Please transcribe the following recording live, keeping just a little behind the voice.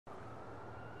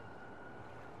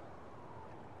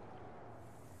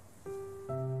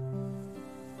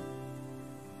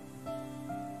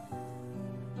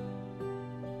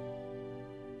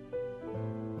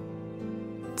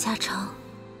嘉诚，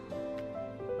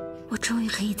我终于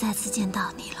可以再次见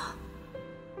到你了。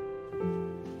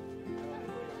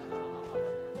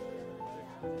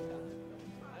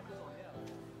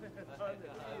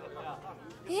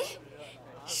咦，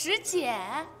石姐，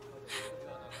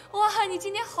哇，你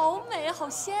今天好美，好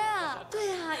仙啊！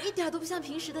对啊，一点都不像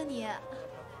平时的你。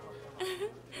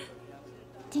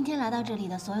今天来到这里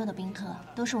的所有的宾客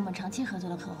都是我们长期合作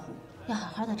的客户，要好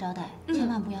好的招待，千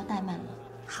万不要怠慢了。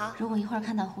好，如果一会儿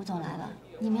看到胡总来了，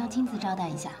你们要亲自招待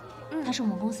一下。他是我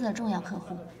们公司的重要客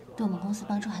户，对我们公司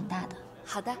帮助很大的。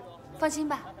好的，放心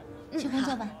吧。去工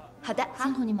作吧。好的，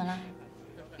辛苦你们了。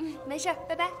没事，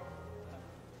拜拜。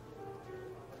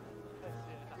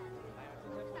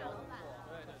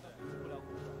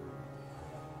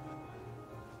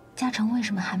嘉诚为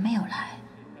什么还没有来？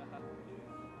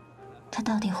他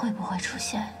到底会不会出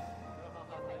现？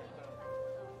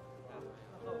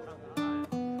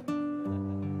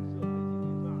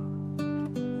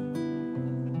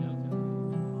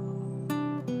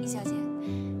易小姐，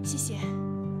谢谢。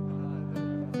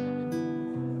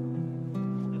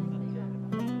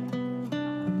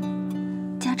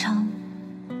嘉诚，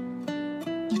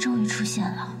你终于出现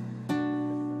了，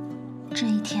这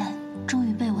一天终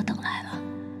于被我等来了。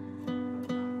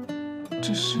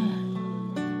只是，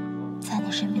在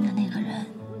你身边的那个人，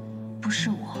不是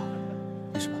我。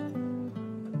什么？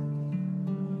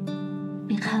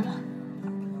别看了，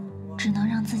只能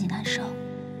让自己难受。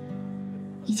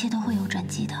一切都会有转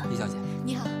机的。李小姐，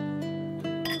你好。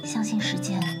相信时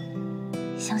间，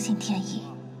相信天意。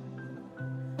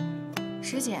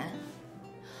石姐，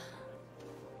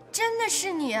真的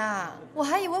是你啊！我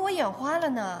还以为我眼花了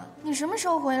呢。你什么时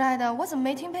候回来的？我怎么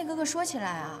没听佩哥哥说起来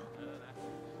啊？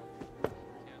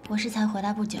我是才回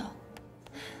来不久。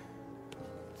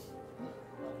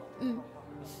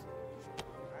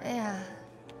哎呀，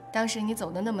当时你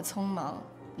走的那么匆忙，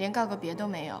连告个别都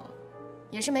没有，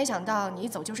也是没想到你一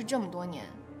走就是这么多年，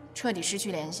彻底失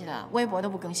去联系了，微博都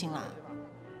不更新了。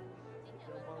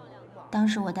当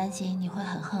时我担心你会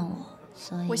很恨我，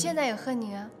所以我现在也恨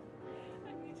你啊。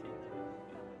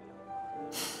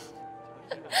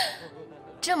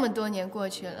这么多年过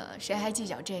去了，谁还计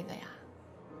较这个呀？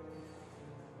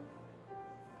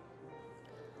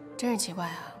真是奇怪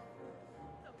啊！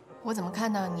我怎么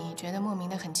看到你觉得莫名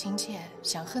的很亲切，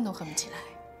想恨都恨不起来。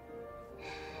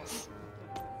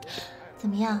怎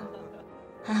么样？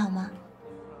还好吗？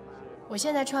我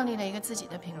现在创立了一个自己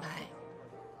的品牌，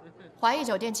华谊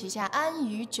酒店旗下安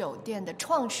屿酒店的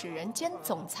创始人兼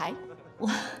总裁。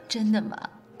哇，真的吗？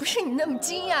不是你那么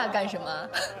惊讶干什么？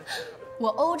我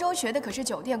欧洲学的可是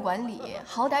酒店管理，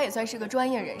好歹也算是个专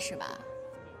业人士吧。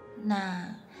那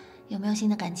有没有新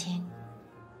的感情？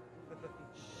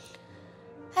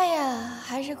哎呀，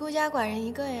还是孤家寡人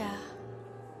一个呀。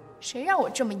谁让我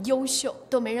这么优秀，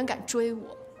都没人敢追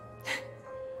我。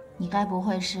你该不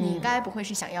会是……你该不会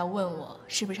是想要问我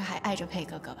是不是还爱着佩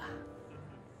哥哥吧？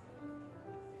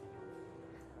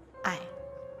爱。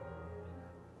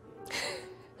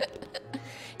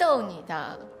逗你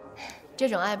的，这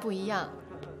种爱不一样。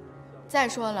再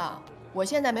说了，我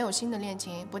现在没有新的恋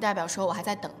情，不代表说我还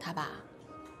在等他吧？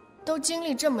都经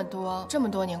历这么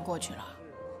多年过去了，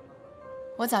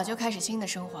我早就开始新的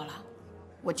生活了。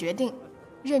我决定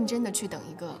认真的去等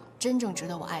一个真正值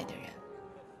得我爱的人。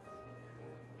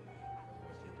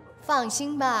放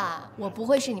心吧，我不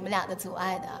会是你们俩的阻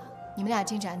碍的。你们俩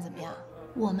进展怎么样？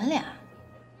我们俩？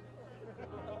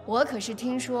我可是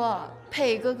听说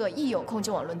佩哥哥一有空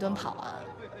就往伦敦跑啊，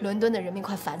伦敦的人民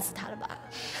快烦死他了吧？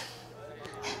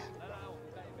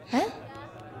哎，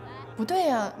不对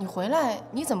呀，你回来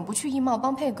你怎么不去艺贸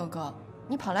帮佩哥哥？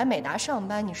你跑来美达上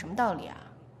班，你什么道理啊？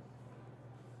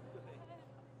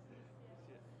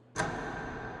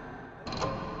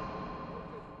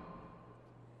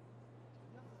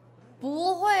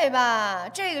不会吧？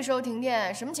这个时候停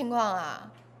电，什么情况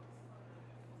啊？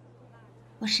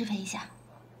我适配一下。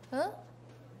嗯。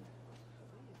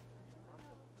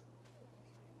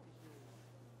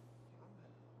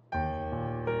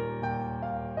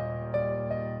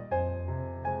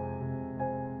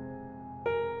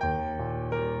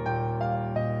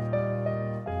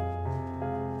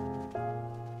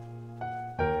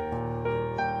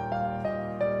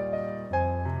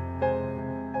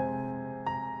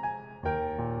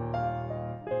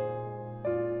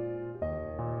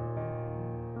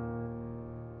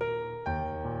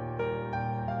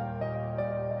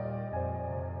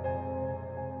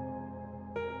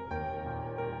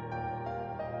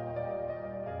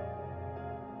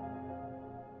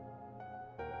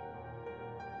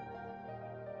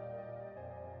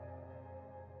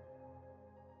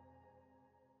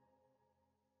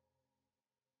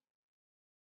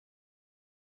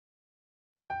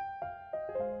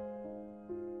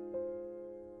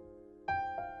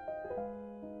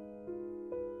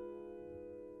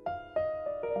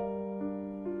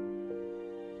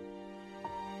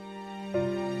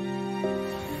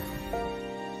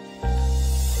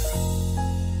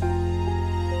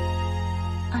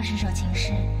20首情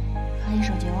诗和1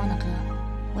首绝望的歌，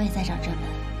我也在找这本。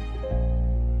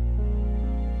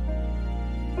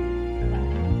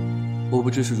我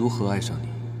不知是如何爱上你，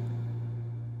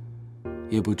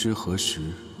也不知何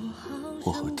时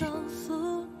或何地。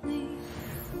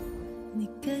你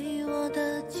给我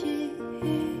的记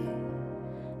忆，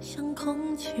像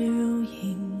空气如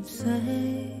影随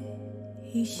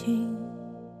形。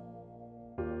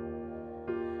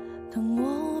当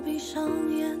我闭上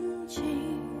眼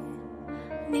睛，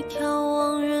你眺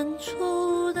望远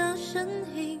处的身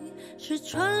影，是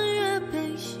穿越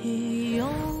悲喜永。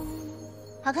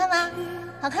好看吗？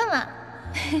好看吗？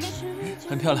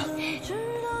很漂亮。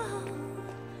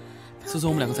自从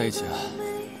我们两个在一起啊，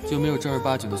就没有正儿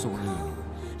八经的送过你礼物，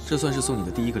这算是送你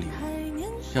的第一个礼物。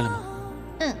漂亮吗？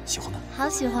嗯，喜欢吗？好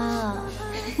喜欢哦。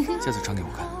下次传给我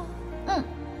看。嗯。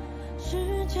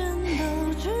时间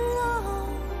都知道，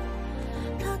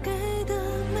他给的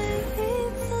每一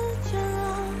次煎熬，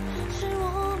是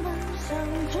我们想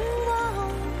知道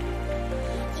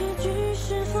结局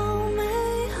是否美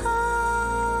好。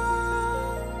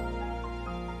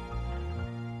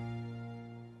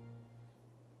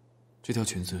这条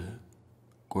裙子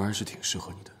果然是挺适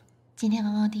合你的。今天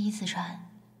刚刚第一次穿，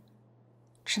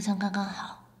尺寸刚刚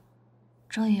好，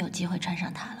终于有机会穿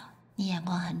上它了。你眼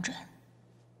光很准。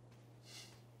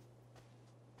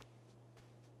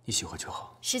你喜欢就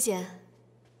好。师姐，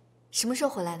什么时候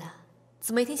回来的？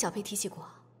怎么没听小佩提起过？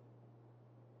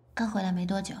刚回来没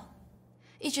多久，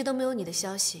一直都没有你的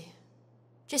消息。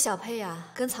这小佩呀，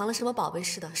跟藏了什么宝贝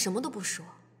似的，什么都不说，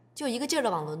就一个劲儿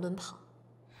的往伦敦跑。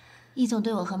易总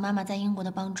对我和妈妈在英国的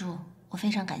帮助，我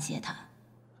非常感谢他。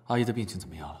阿姨的病情怎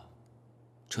么样了？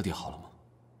彻底好了吗？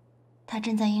她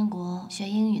正在英国学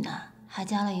英语呢，还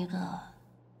交了一个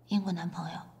英国男朋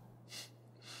友。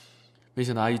没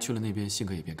想到阿姨去了那边，性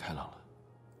格也变开朗了。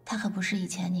她可不是以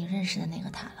前你认识的那个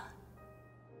她了。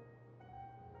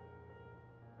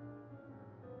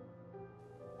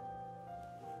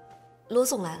罗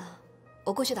总来了，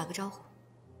我过去打个招呼，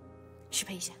失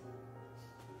陪一下。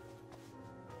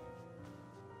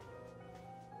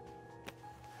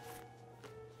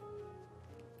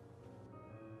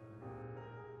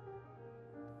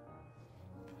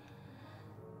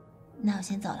那我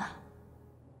先走了。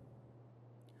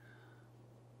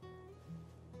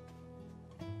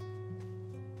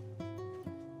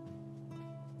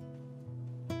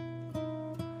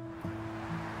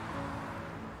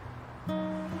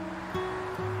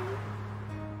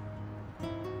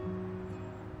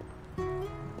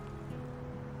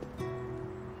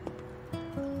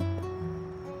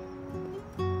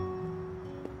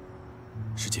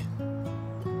师姐，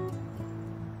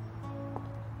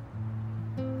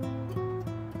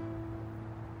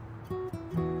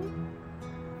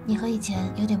你和以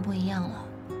前有点不一样了。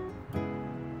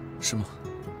是吗？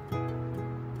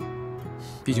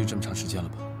毕竟这么长时间了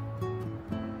吧。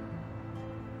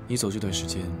你走这段时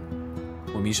间，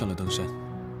我迷上了登山，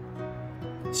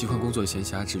喜欢工作闲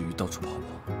暇之余到处跑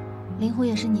跑。灵狐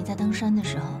也是你在登山的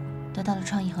时候得到的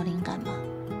创意和灵感吗？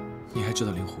你还知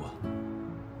道灵狐啊？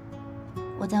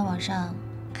我在网上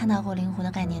看到过灵狐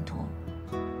的概念图，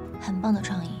很棒的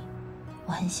创意，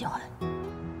我很喜欢。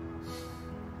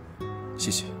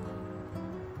谢谢。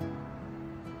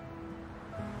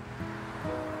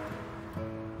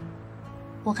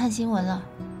我看新闻了，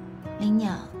灵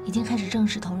鸟已经开始正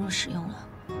式投入使用了。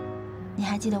你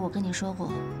还记得我跟你说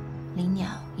过，灵鸟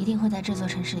一定会在这座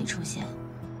城市里出现，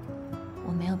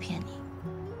我没有骗你。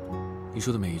你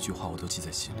说的每一句话我都记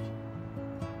在心里。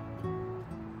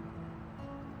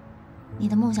你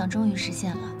的梦想终于实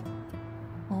现了，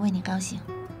我为你高兴。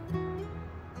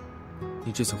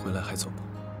你这次回来还走吗？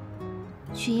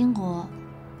去英国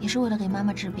也是为了给妈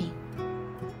妈治病，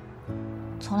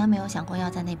从来没有想过要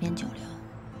在那边久留。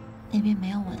那边没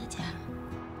有我的家，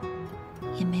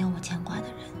也没有我牵挂的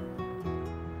人。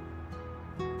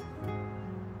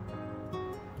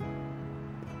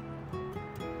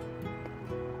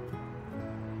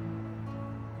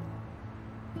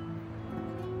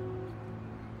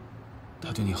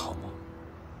他对你好吗？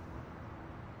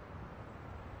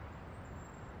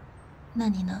那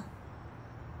你呢？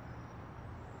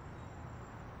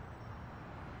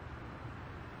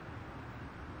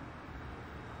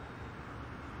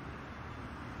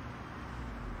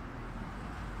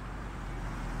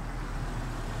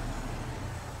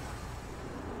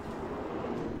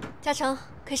嘉诚，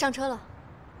可以上车了。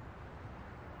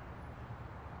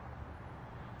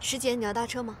师姐，你要搭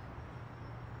车吗？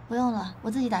不用了，我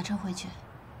自己打车回去。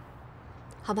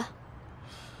好吧。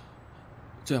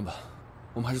这样吧，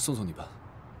我们还是送送你吧，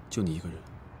就你一个人。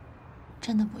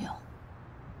真的不用。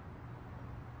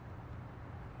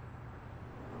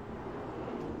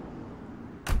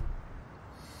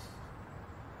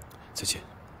再见。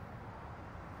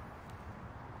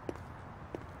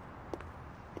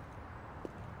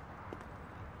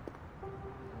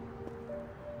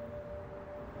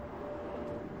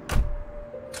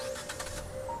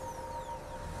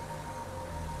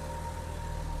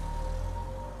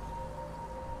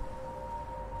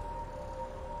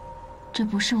这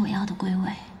不是我要的归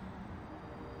位，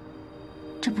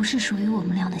这不是属于我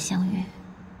们俩的相遇。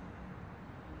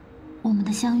我们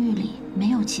的相遇里没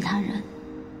有其他人，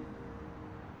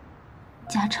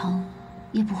嘉诚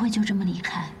也不会就这么离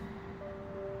开。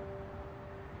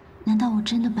难道我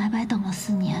真的白白等了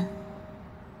4年？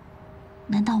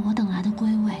难道我等来的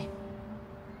归位，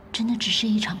真的只是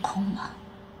一场空吗？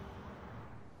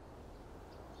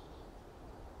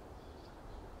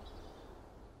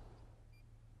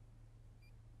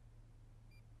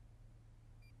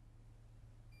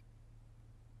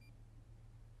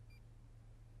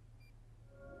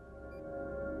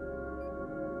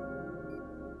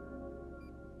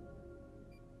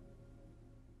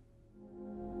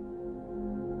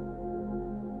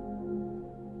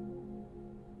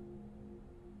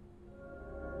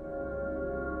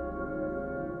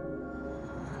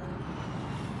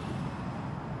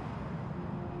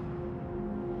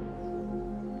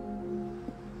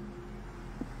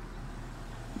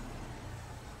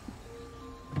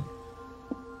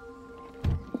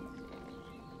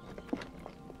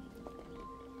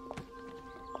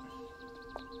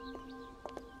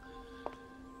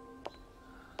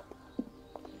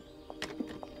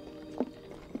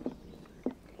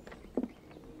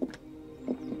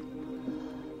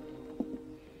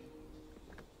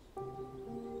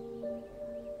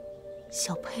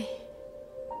小佩，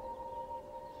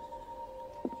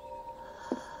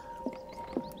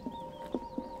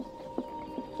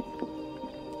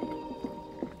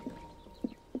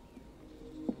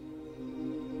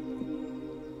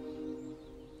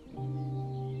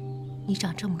你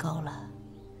长这么高了。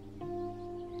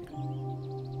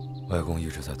外公一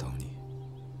直在等你，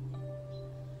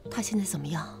他现在怎么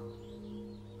样？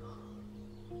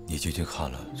你进去看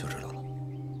了就知道了。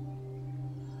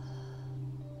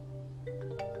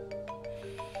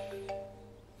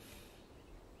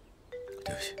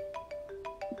对不起。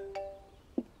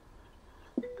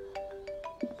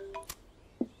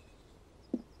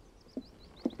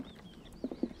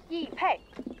易佩，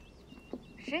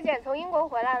石姐从英国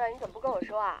回来了，你怎么不跟我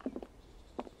说啊？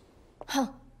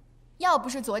哼，要不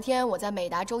是昨天我在美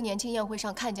达周年庆宴会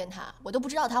上看见她，我都不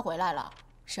知道她回来了。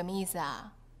什么意思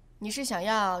啊？你是想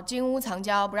要金屋藏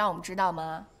娇，不让我们知道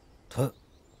吗？她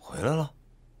回来了？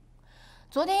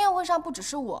昨天宴会上不只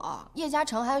是我，叶嘉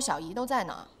诚还有小姨都在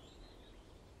呢。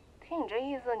听你这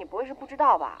意思，你不会是不知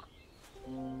道吧？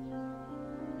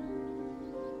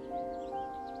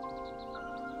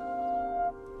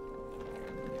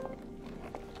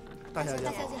大小姐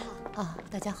好。啊，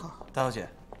大家好。大小姐，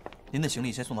您的行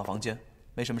李先送到房间，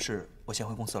没什么事，我先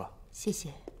回公司了。谢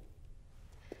谢。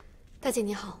大姐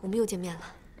你好，我们又见面了。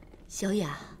小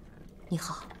雅，你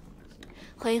好，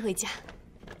欢迎回家。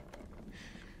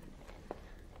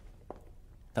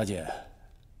大姐，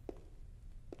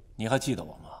你还记得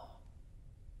我吗？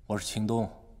我是秦东。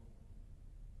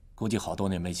估计好多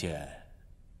年没见，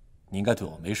你应该对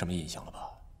我没什么印象了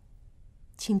吧？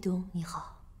秦东，你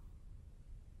好。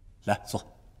来，坐。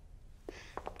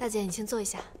大姐，你先坐一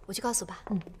下，我去告诉爸。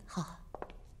好。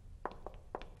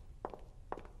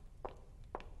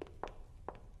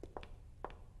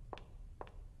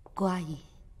郭阿姨，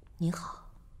您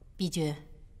好。碧君，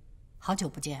好久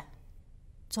不见，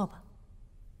坐吧。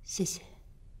谢谢。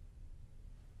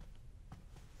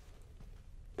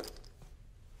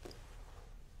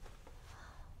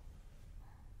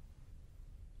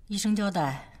医生交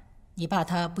代，你爸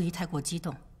他不宜太过激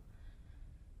动。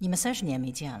你们30年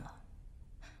没见了，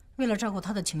为了照顾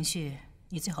他的情绪，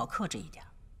你最好克制一点。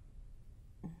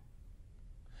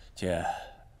姐，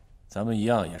咱们一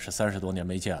样也是30多年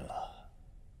没见了，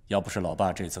要不是老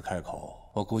爸这次开口，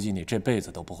我估计你这辈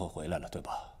子都不会回来了，对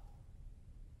吧？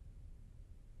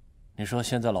你说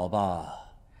现在老爸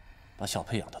把小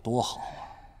佩养得多好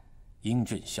啊，英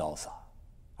俊潇洒，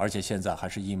而且现在还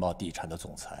是易茂地产的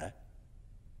总裁。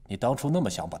你当初那么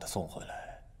想把他送回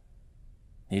来，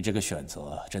你这个选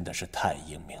择真的是太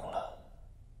英明了。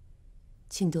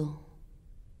秦东，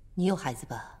你有孩子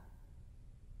吧？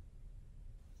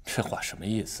这话什么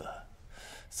意思？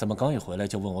怎么刚一回来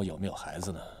就问我有没有孩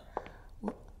子呢？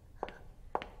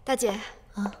大姐，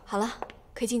好了，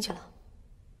可以进去了。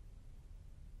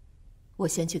我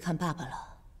先去看爸爸了。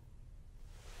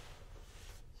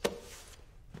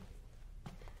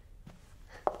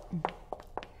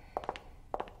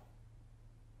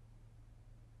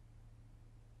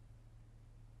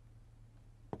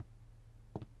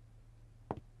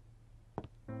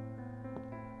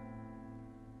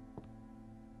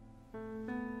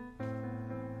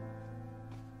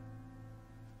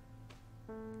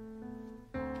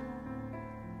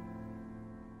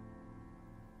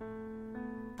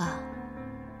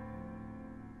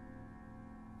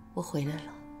我回来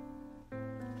了。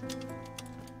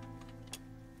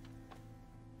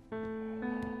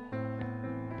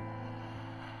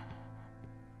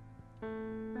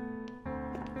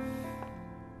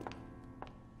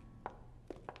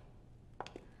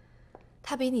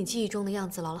他比你记忆中的样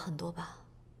子老了很多吧？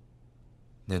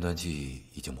那段记忆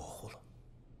已经模糊了。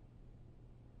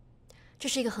这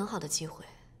是一个很好的机会，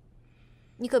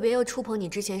你可别又触碰你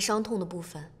之前伤痛的部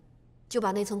分，就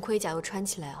把那层盔甲又穿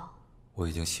起来哦。我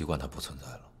已经习惯它不存在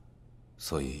了，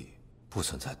所以不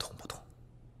存在痛不痛。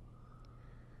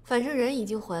反正人已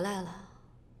经回来了，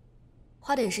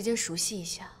花点时间熟悉一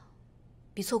下，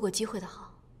比错过机会的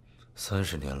好。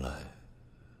30年来，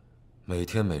每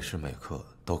天每时每刻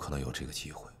都可能有这个机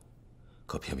会，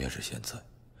可偏偏是现在，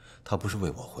他不是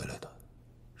为我回来的，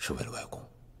是为了外公。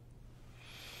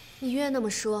你越那么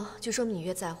说，就说明你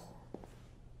越在乎。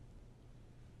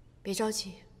别着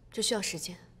急，这需要时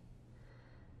间。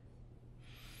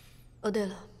哦，对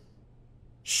了，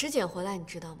石简回来你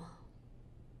知道吗？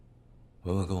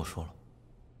文文跟我说了。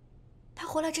他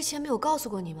回来之前没有告诉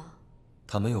过你吗？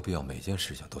他没有必要每件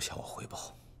事情都向我汇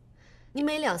报。你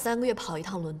每2、3个月跑一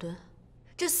趟伦敦，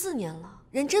这4年了，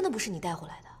人真的不是你带回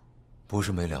来的。不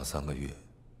是每2、3个月，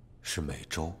是每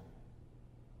周。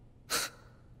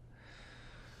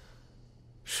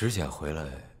石简回来，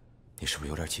你是不是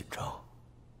有点紧张？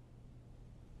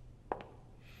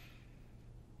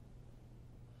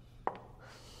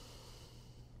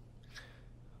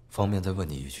方便再问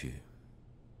你一句，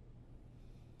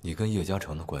你跟叶嘉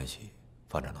诚的关系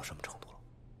发展到什么程度了？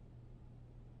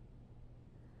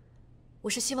我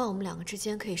是希望我们2个之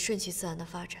间可以顺其自然的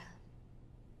发展，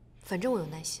反正我有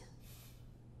耐心，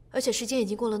而且时间已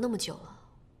经过了那么久了，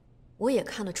我也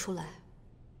看得出来，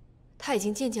他已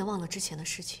经渐渐忘了之前的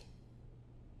事情。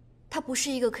他不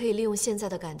是一个可以利用现在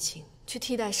的感情去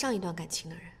替代上一段感情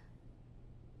的人。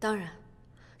当然，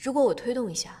如果我推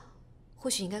动一下，或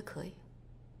许应该可以，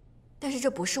但是这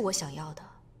不是我想要的。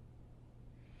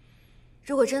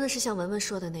如果真的是像文文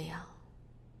说的那样，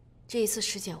这一次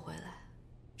石简回来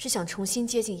是想重新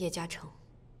接近叶嘉诚，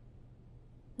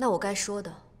那我该说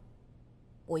的，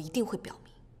我一定会表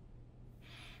明。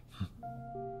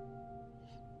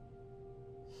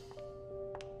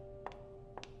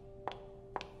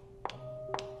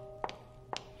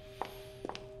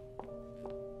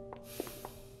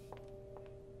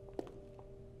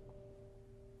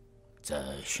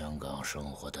在香港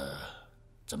生活的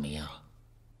怎么样？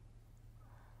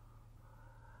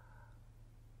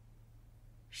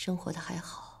生活的还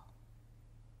好，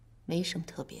没什么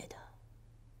特别的。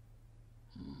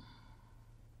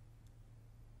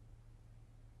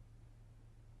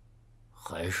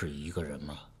还是一个人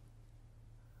吗？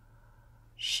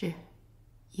是，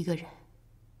一个人。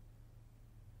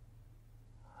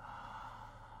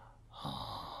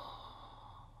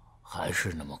还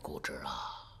是那么固执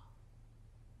啊。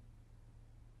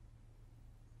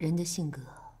人的性格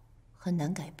很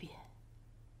难改变，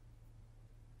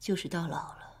就是到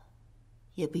老了，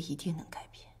也不一定能改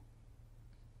变。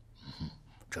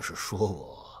这是说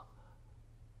我，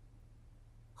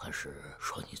还是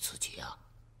说你自己啊？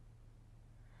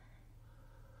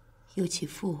有其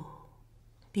父，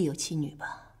必有其女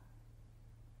吧。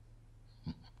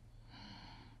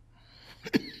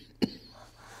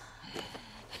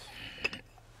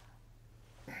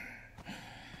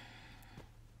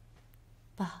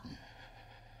爸，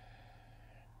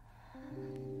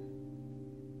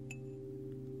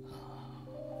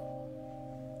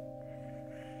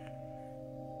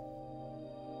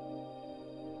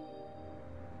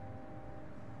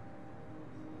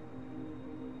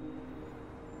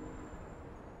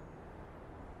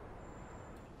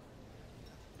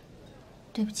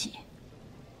对不起，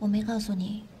我没告诉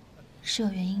你，是有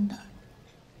原因的。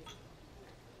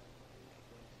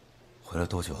回来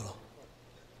多久了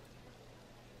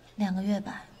2个月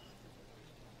吧。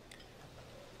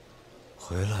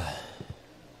回来，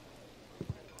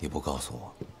你不告诉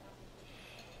我，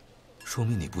说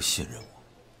明你不信任我，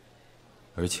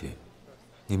而且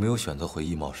你没有选择回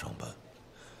易贸上班，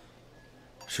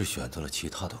是选择了其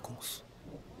他的公司。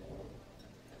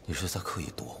你是在刻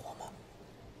意躲我吗？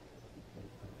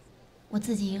我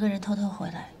自己一个人偷偷回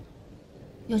来，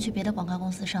又去别的广告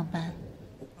公司上班。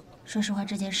说实话，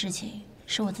这件事情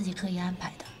是我自己刻意安排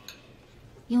的，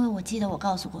因为我记得我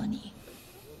告诉过你，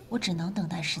我只能等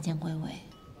待时间归位，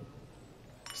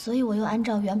所以我又按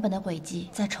照原本的轨迹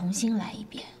再重新来一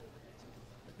遍。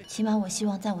起码我希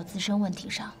望在我自身问题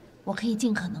上，我可以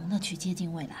尽可能的去接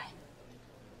近未来。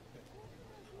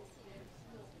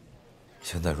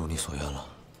现在如你所愿了，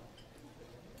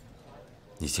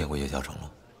你见过叶嘉诚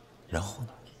了，然后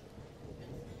呢？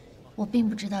我并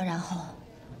不知道然后，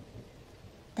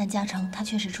但嘉诚他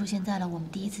确实出现在了我们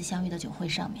第一次相遇的酒会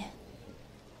上面，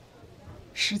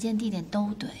时间地点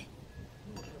都对，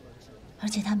而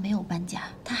且他没有搬家，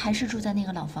他还是住在那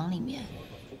个老房里面，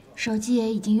手机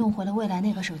也已经用回了未来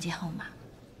那个手机号码，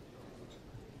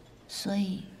所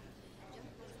以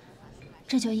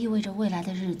这就意味着未来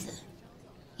的日子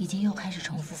已经又开始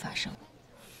重复发生。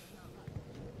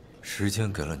时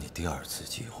间给了你第2次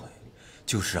机会，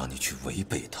就是让你去违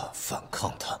背它、反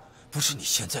抗它，不是你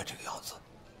现在这个样子。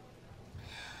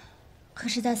可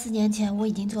是，在4年前，我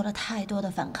已经做了太多的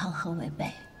反抗和违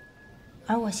背，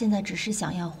而我现在只是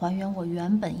想要还原我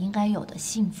原本应该有的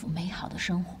幸福美好的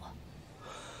生活。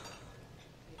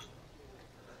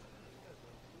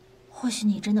或许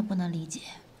你真的不能理解，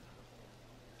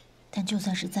但就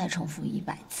算是再重复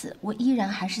100次，我依然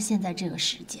还是现在这个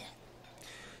时间。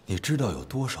你知道有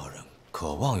多少人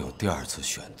渴望有第2次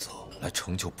选择，来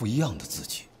成就不一样的自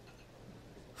己？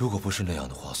如果不是那样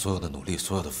的话，所有的努力，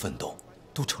所有的奋斗，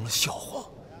都成了笑话。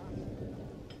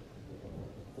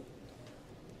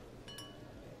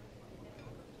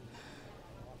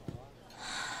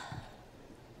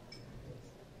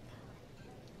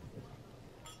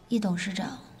易董事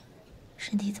长，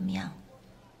身体怎么样？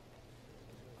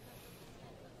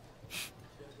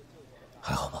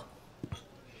还好吗？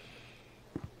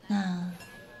那，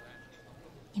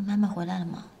你妈妈回来了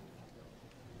吗？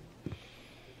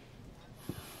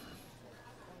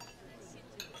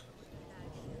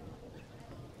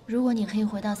如果你可以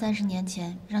回到30年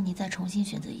前，让你再重新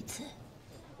选择一次，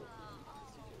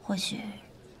或许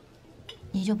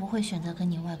你就不会选择跟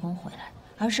你外公回来，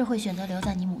而是会选择留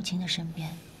在你母亲的身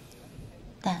边。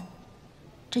但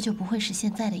这就不会是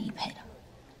现在的易培了。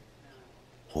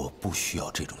我不需要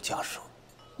这种假设，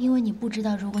因为你不知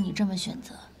道，如果你这么选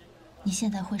择，你现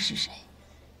在会是谁。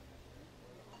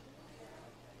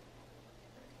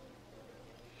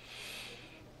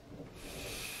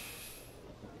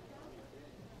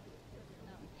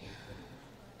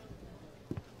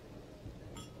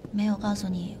没有告诉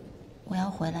你我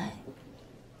要回来，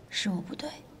是我不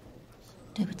对，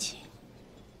对不起。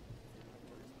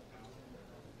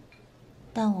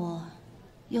但我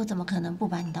又怎么可能不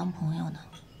把你当朋友呢？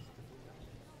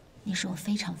你是我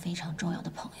非常非常重要的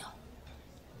朋友。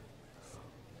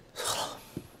好了，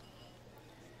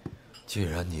既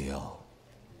然你要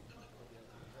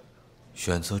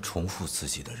选择重复自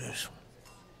己的人生，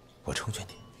我成全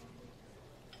你。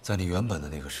在你原本的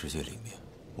那个世界里面，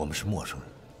我们是陌生人，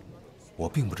我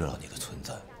并不知道你的存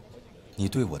在，你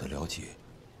对我的了解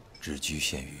只局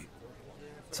限于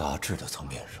杂志的层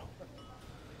面上。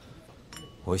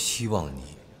我希望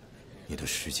你的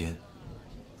时间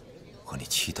和你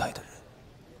期待的人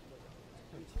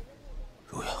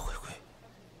如愿回归。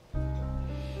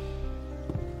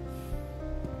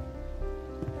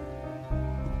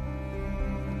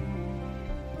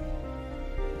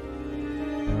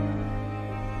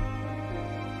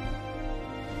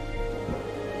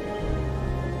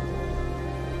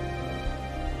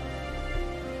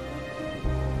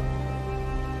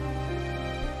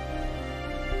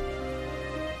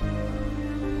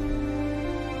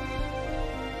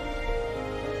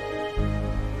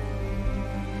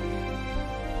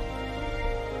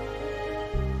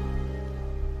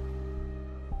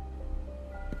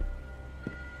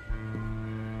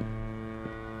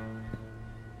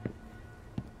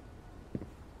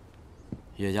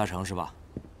叶嘉诚是吧？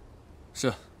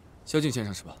是，萧敬先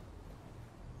生是吧？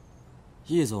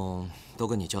易总都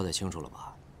跟你交代清楚了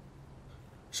吧？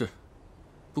是，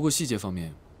不过细节方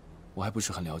面我还不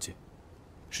是很了解。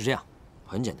是这样，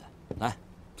很简单，来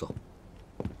坐。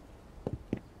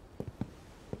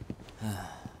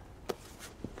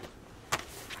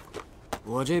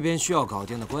我这边需要搞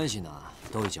定的关系呢，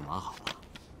都已经码好了，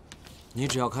你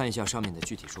只要看一下上面的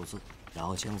具体数字，然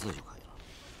后签个字就可以了，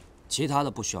其他的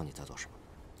不需要你再做什么。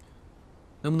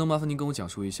能不能麻烦您跟我讲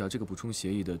述一下这个补充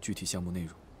协议的具体项目内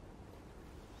容？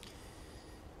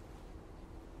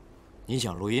你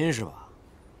想录音是吧？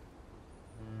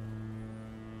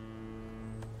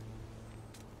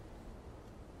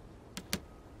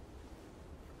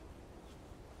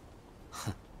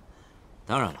哼，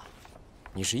当然了，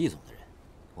你是易总的人，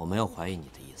我没有怀疑你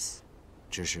的意思，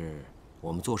只是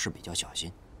我们做事比较小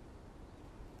心。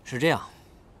是这样，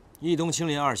易东青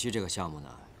林2期这个项目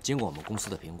呢，经过我们公司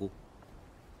的评估，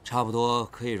差不多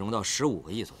可以融到15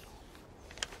个亿左右。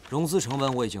融资成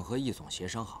本我已经和易总协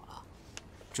商好了，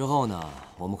之后呢，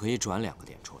我们可以转2个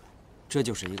点出来，这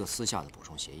就是一个私下的补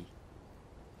充协议。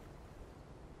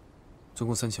总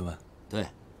共3000万。对，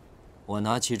我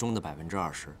拿其中的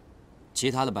20%，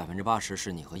其他的80%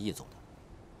是你和易总的。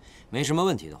没什么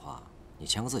问题的话，你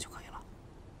签个字就可以了。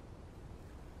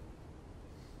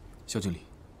肖经理，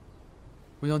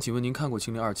我想请问您看过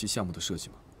青林2期项目的设计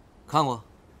吗？看过，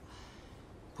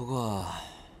不过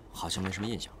好像没什么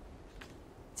印象。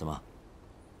怎么，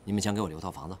你们想给我留套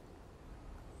房子？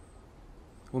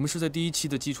我们是在第1期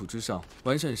的基础之上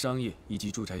完善商业以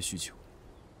及住宅需求。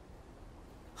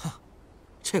哼，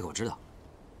这个我知道。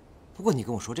不过你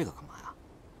跟我说这个干嘛呀？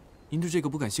您对这个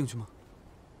不感兴趣吗？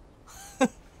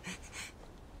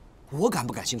我感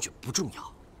不感兴趣不重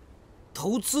要，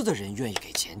投资的人愿意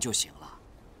给钱就行了。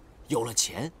有了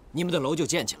钱，你们的楼就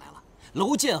建起来了，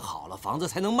楼建好了，房子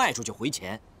才能卖出去回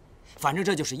钱。反正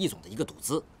这就是易总的一个赌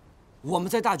资，我们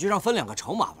在大局上分2个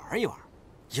筹码玩一玩，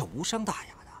也无伤大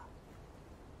雅的。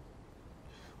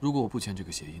如果我不签这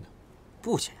个协议呢？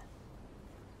不签？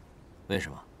为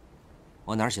什么？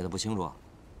我哪儿写的不清楚啊？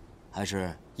还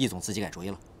是易总自己改主意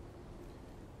了？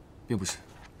并不是，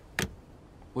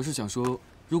我是想说，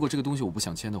如果这个东西我不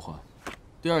想签的话，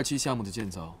第2期项目的建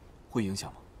造会影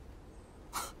响吗？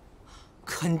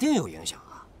肯定有影响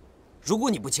啊！如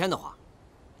果你不签的话，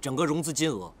整个融资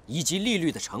金额以及利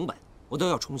率的成本我都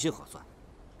要重新核算，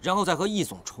然后再和易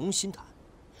总重新谈，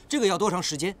这个要多长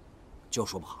时间，就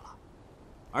说不好了。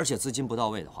而且资金不到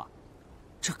位的话，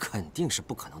这肯定是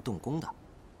不可能动工的，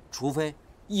除非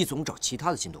易总找其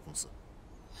他的信托公司。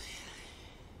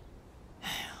哎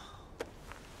呀，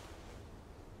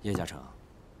叶嘉诚，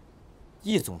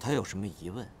易总他有什么疑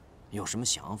问，有什么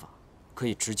想法，可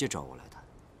以直接找我来谈。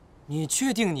你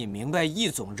确定你明白易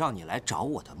总让你来找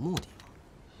我的目的吗？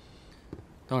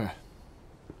当然。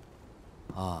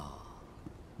啊，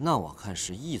那我看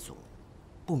是易总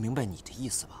不明白你的意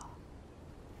思吧？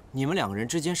你们2个人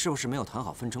之间是不是没有谈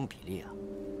好分成比例啊？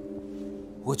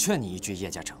我劝你一句，叶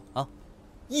嘉诚啊，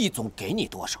易总给你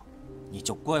多少，你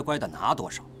就乖乖的拿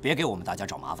多少，别给我们大家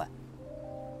找麻烦。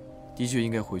的确应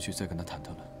该回去再跟他谈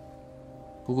谈了，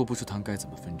不过不是谈该怎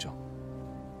么分账。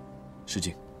石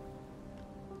静。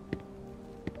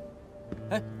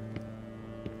哎，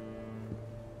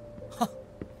哈，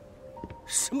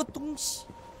什么东西？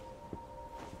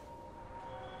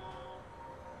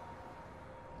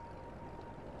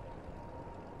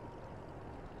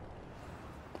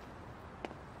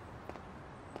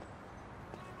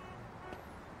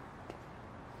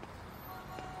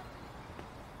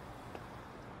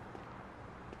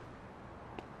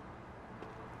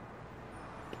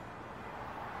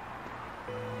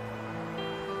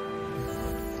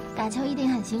打球一定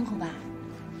很辛苦吧？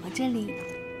我这里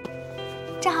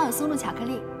正好有松露巧克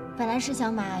力。本来是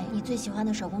想买你最喜欢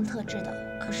的手工特制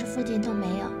的，可是附近都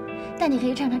没有。但你可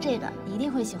以尝尝这个，你一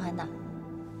定会喜欢的。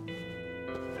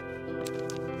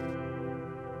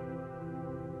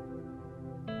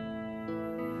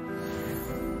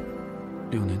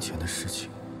6年前的事情，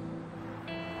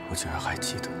我竟然还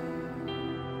记得。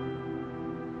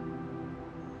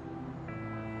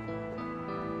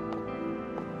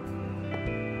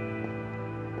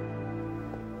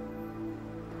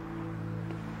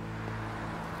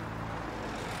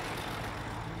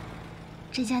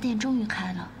这家店终于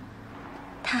开了，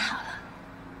太好了！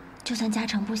就算嘉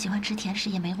诚不喜欢吃甜食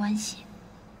也没关系，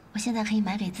我现在可以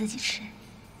买给自己吃。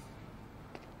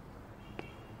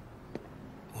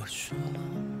我说，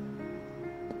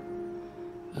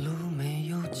路没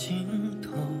有尽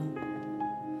头，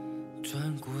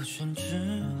转过身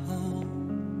之后，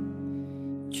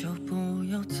就不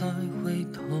要再回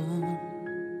头。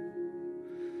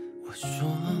我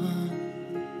说，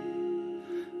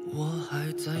我还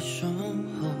在守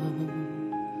候，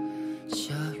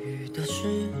下雨的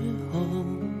时候，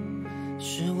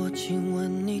是我亲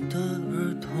吻你的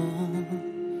额头，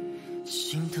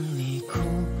心疼你哭，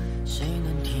谁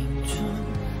能听出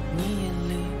你眼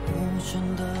里无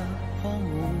声的荒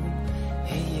芜？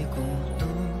黑夜孤独，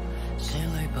谁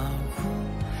来保护？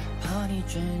怕你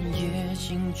整夜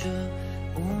醒着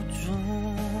无助。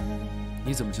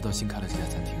你怎么知道新开了这家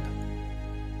餐厅的？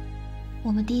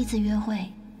我们第一次约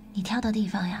会，你挑的地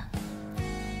方呀？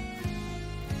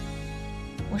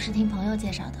我是听朋友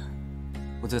介绍的。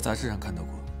我在杂志上看到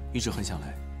过，一直很想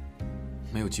来，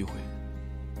没有机会。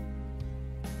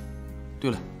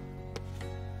对了，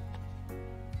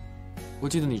我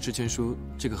记得你之前说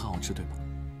这个很好吃，对吗？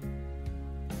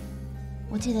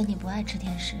我记得你不爱吃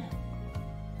甜食。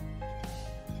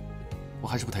我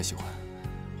还是不太喜欢。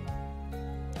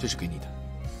这是给你的。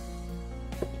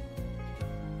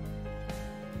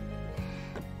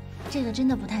这个真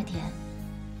的不太甜，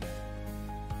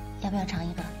要不要尝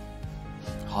一个？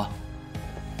好啊。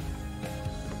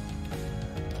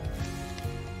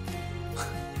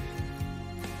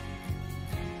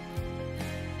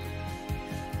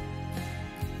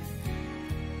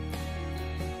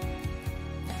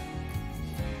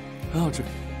很好吃。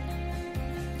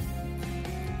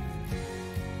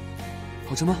好。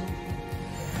好吃吗？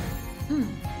嗯，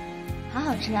好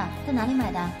好吃啊！在哪里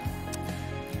买的？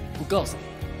不告诉你。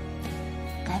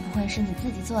该不会是你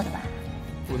自己做的吧？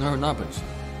我哪有那本事？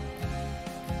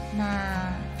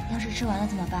那要是吃完了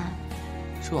怎么办？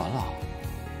吃完了，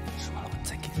我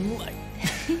再给你买。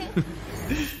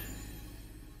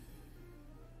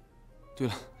对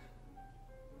了，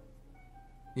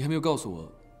你还没有告诉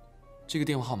我这个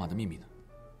电话号码的秘密呢。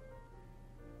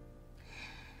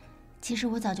其实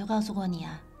我早就告诉过你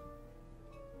啊，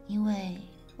因为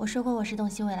我说过我是洞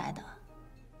悉未来的。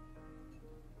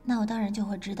那我当然就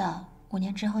会知道5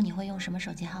年之后你会用什么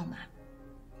手机号码。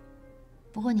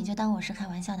不过你就当我是开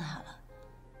玩笑的好了。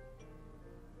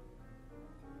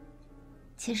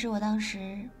其实我当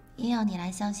时硬要你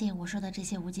来相信我说的这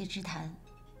些无稽之谈，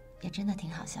也真的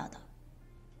挺好笑的。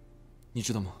你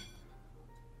知道吗？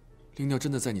灵鸟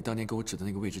真的在你当年给我指的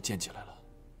那个位置建起来了。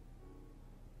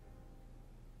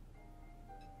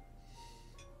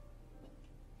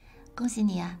恭喜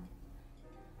你啊！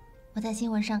我在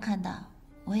新闻上看到，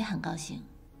我也很高兴。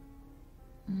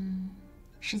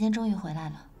时间终于回来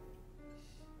了。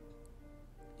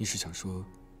你是想说，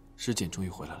尸检终于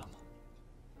回来了吗？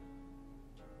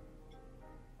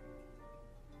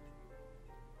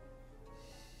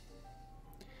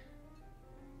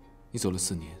你走了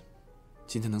4年，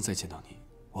今天能再见到你，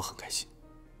我很开心。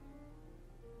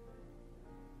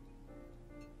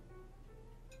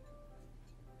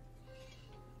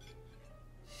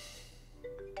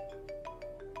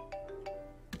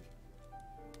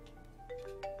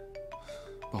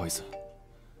不好意思，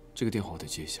这个电话我得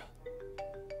接一下。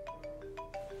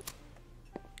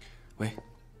喂，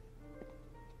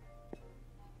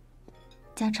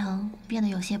嘉诚变得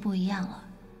有些不一样了，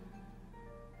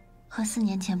和4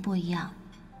年前不一样，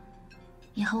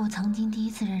也和我曾经第一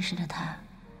次认识的他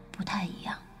不太一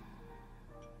样。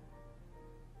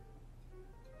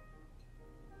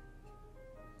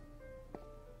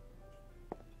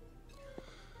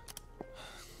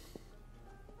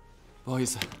不好意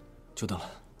思，久等了。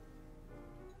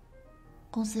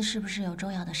公司是不是有重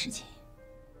要的事情？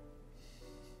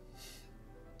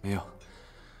没有，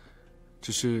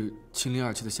只是青林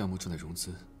2期的项目正在融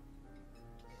资，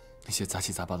那些杂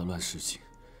七杂八的乱事情，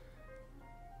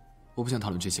我不想讨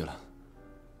论这些了。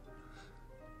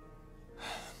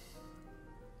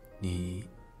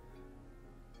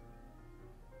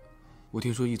我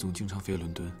听说易总经常飞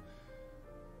伦敦，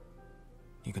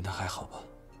你跟他还好吧？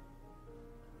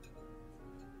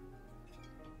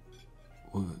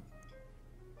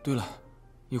对了，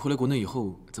你回来国内以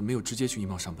后怎么没有直接去易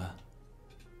贸上班？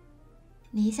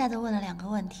你一下子问了2个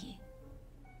问题。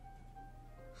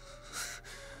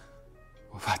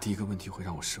我怕第一个问题会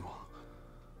让我失望。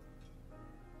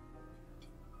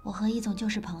我和易总就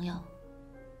是朋友，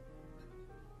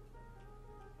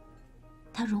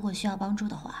他如果需要帮助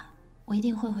的话，我一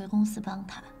定会回公司帮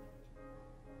他。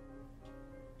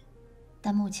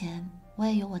但目前我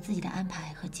也有我自己的安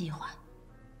排和计划。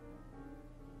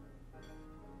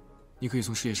你可以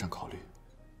从事业上考虑，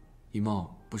易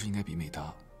贸不是应该比美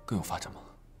达更有发展吗？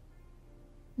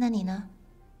那你呢？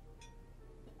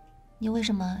你为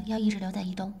什么要一直留在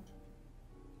易东？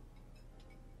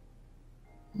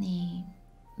你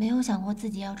没有想过自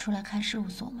己要出来开事务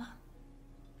所吗？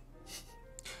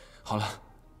好了，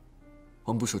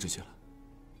我们不说这些了，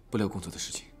不聊工作的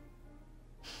事情。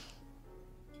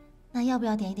那要不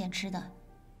要点一点吃的？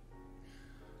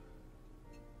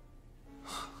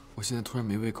我现在突然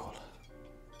没胃口了。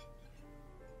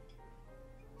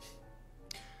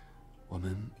我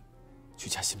们去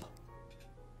嘉兴吧。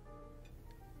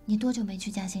你多久没去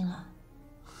嘉兴了？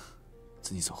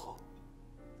自你走后。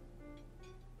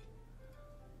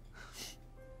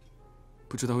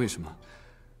不知道为什么，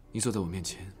你坐在我面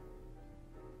前，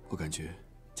我感觉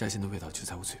嘉兴的味道就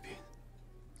在我嘴边。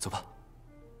走吧。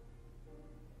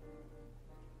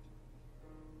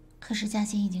可是嘉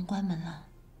兴已经关门了。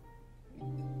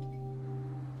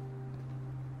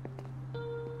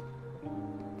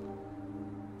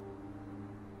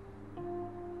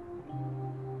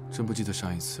真不记得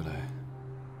上一次来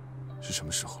是什么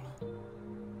时候了。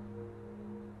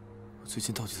我最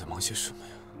近到底在忙些什么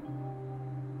呀？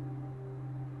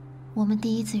我们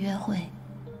第一次约会，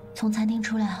从餐厅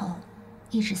出来后，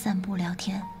一直散步聊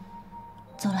天，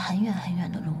走了很远很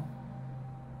远的路，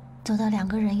走到2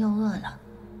个人又饿了，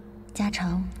嘉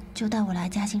诚就带我来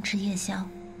嘉兴吃夜宵。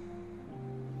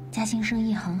嘉兴生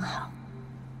意很好，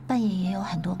半夜也有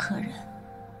很多客人。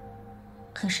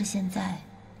可是现在，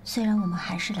虽然我们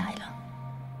还是来了，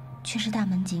却是大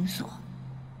门紧锁。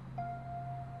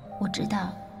我知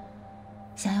道，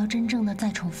想要真正的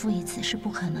再重复一次是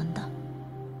不可能的。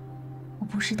我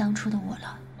不是当初的我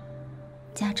了，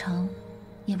嘉诚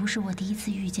也不是我第一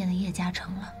次遇见的叶嘉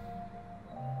诚了。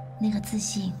那个自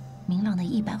信、明朗的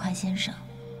100块先生，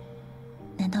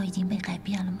难道已经被改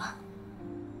变了吗？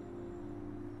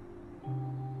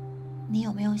你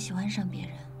有没有喜欢上别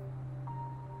人？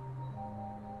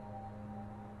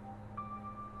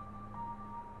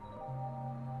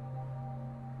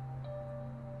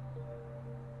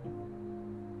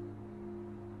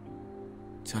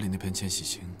家里那盆千禧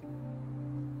星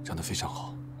长得非常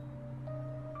好，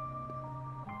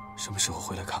什么时候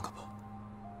回来看看吧？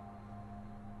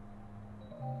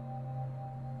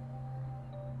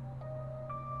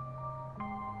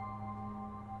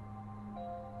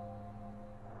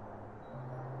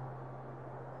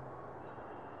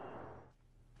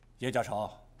叶嘉诚，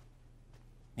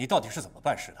你到底是怎么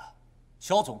办事的？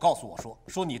肖总告诉我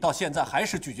说你到现在还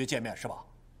是拒绝见面是吧？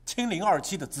清零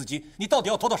27的资金，你到底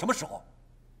要拖到什么时候？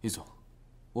叶总，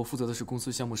我负责的是公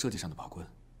司项目设计上的把关，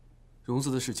融资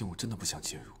的事情我真的不想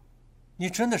介入。你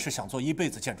真的是想做一辈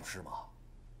子建筑师吗？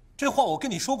这话我跟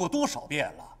你说过多少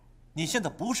遍了？你现在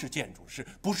不是建筑师，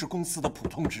不是公司的普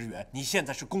通职员，你现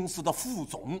在是公司的副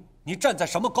总。你站在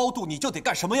什么高度，你就得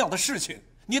干什么样的事情。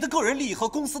你的个人利益和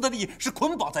公司的利益是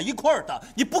捆绑在一块儿的，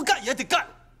你不干也得干。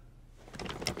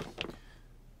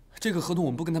这个合同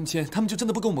我们不跟他们签，他们就真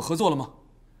的不跟我们合作了吗？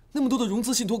那么多的融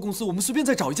资信托公司，我们随便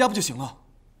再找一家不就行了？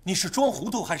你是装糊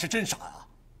涂还是真傻啊？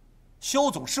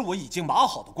肖总是我已经码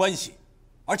好的关系，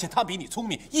而且他比你聪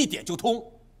明，一点就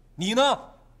通。你呢？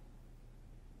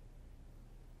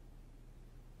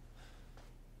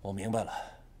我明白了，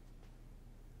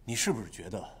你是不是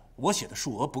觉得我写的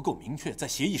数额不够明确，在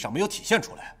协议上没有体现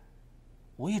出来？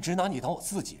我一直拿你当我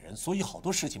自己人，所以好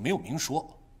多事情没有明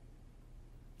说。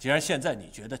既然现在你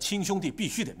觉得亲兄弟必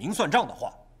须得明算账的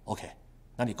话 ，OK，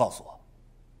 那你告诉我，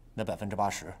那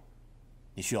80%，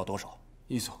你需要多少？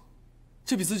易总，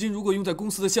这笔资金如果用在公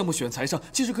司的项目选材上，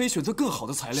其实可以选择更好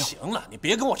的材料。行了，你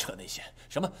别跟我扯那些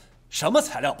什么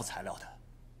材料不材料的。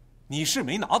你是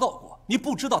没拿到过，你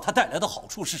不知道它带来的好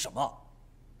处是什么。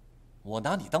我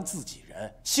拿你当自己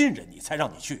人，信任你才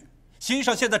让你去。协议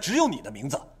上现在只有你的名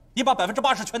字，你把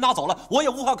80%全拿走了，我也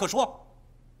无话可说，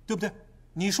对不对？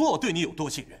你说我对你有多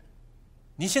信任？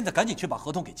你现在赶紧去把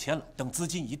合同给签了，等资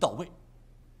金一到位，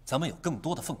咱们有更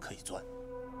多的缝可以钻。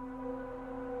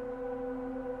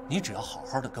你只要好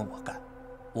好的跟我干，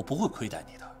我不会亏待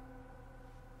你的。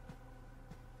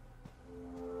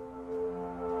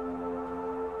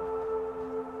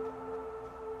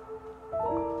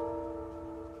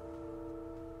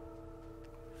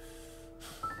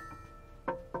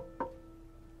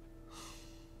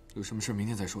有什么事明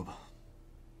天再说吧。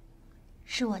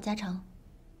是我，嘉诚。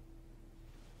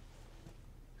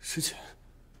师姐，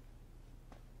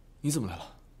你怎么来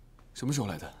了？什么时候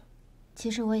来的？其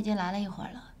实我已经来了一会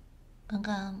儿了，刚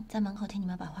刚在门口听你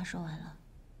们把话说完了。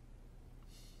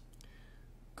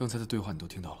刚才的对话你都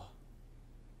听到了。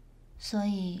所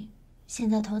以，现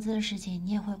在投资的事情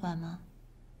你也会管吗？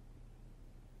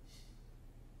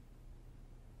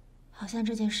好像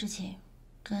这件事情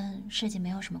跟设计没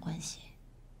有什么关系。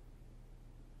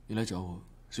你来找我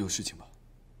是有事情吧？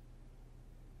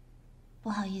不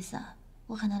好意思啊，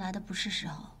我可能来的不是时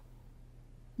候。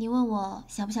你问我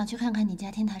想不想去看看你家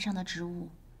天台上的植物，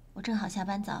我正好下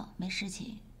班早，没事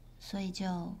情，所以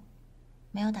就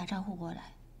没有打招呼过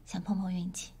来，想碰碰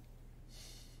运气。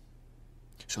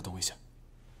稍等我一下。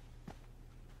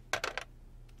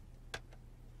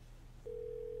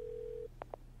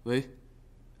喂，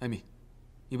艾米，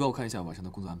你帮我看一下晚上的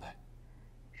工作安排。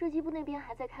设计部那边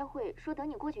还在开会，说等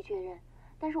你过去确认。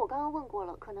但是我刚刚问过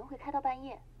了，可能会开到半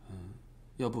夜。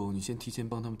要不你先提前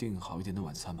帮他们订好一点的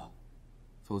晚餐吧，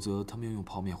否则他们要用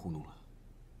泡面糊弄了。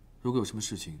如果有什么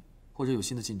事情或者有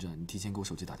新的进展，你提前给我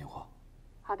手机打电话。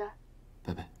好的，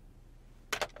拜拜。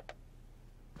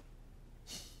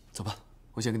走吧，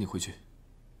我先跟你回去，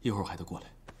一会儿还得过来。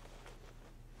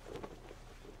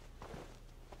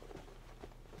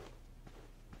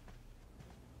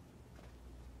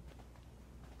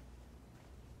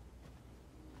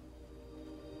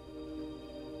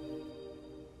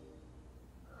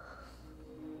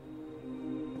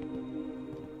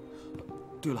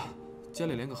对了，家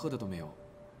里连个喝的都没有，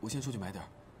我先出去买点，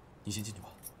你先进去吧。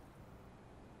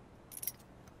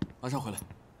马上回来。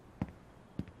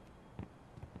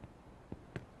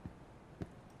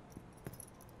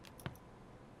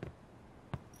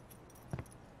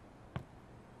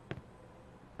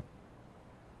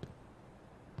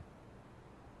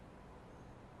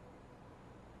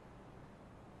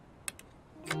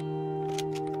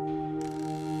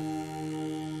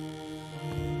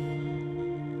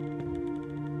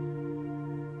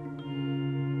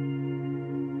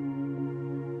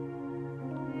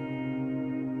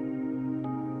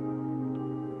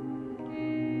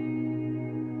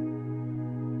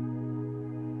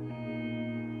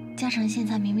嘉诚现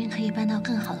在明明可以搬到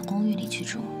更好的公寓里去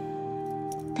住，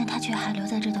但他却还留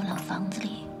在这栋老房子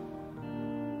里。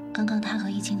刚刚他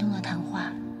和易清东的谈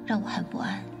话让我很不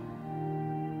安。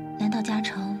难道嘉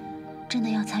诚真的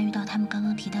要参与到他们刚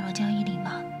刚提到的交易里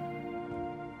吗？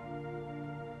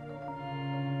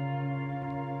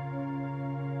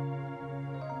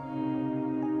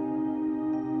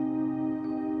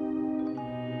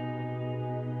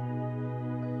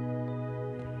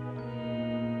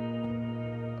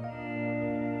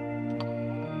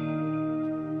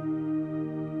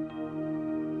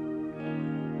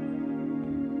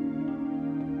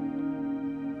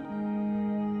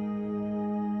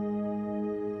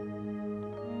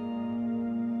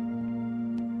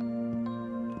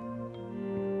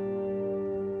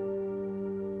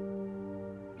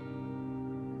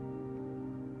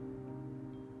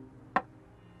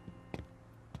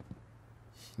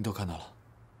你都看到了，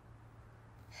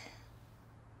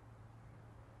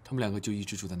他们两个就一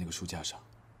直住在那个书架上。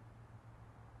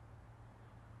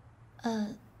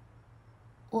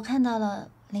我看到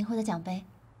了林慧的奖杯。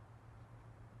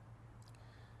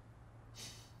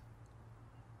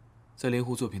在莲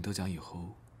湖作品得奖以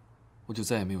后，我就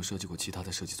再也没有设计过其他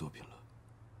的设计作品了。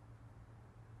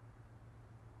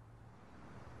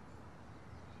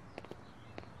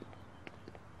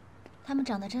他们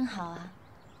长得真好啊！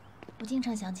我经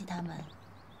常想起他们，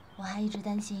我还一直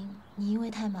担心你因为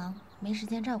太忙没时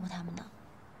间照顾他们呢。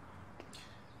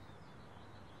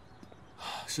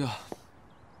是啊，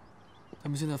他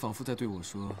们现在仿佛在对我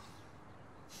说：“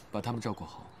把他们照顾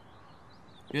好，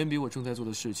远比我正在做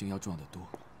的事情要重要的多。”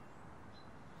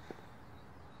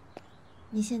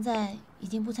你现在已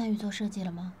经不参与做设计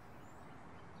了吗？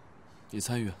也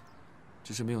参与啊，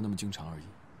只是没有那么经常而已。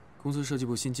公司设计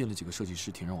部新进了几个设计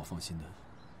师，挺让我放心的。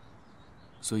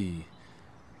所以，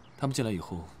他们进来以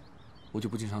后，我就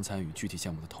不经常参与具体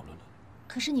项目的讨论了。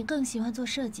可是你更喜欢做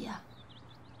设计啊！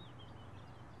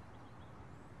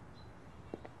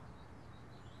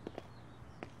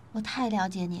我太了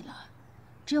解你了，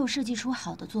只有设计出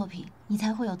好的作品，你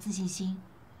才会有自信心，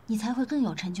你才会更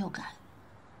有成就感。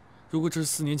如果这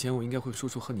是4年前，我应该会说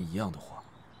出和你一样的话。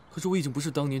可是我已经不是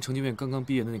当年成建院刚刚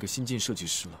毕业的那个新晋设计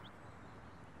师了，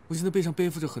我现在背上背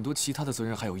负着很多其他的责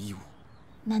任还有义务。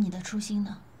那你的初心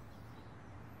呢？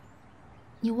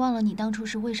你忘了你当初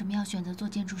是为什么要选择做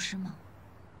建筑师吗？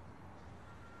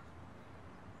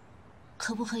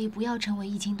可不可以不要成为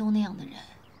易清东那样的人？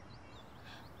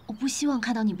我不希望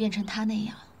看到你变成他那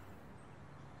样。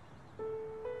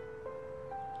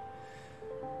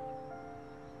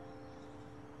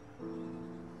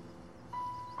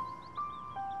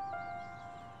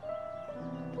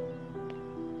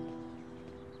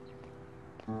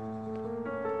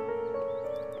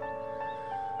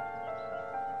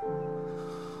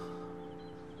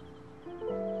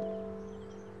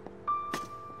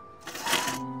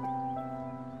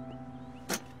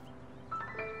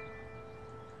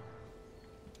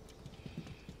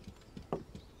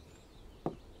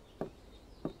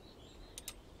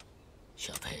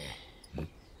小裴，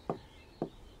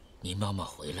你妈妈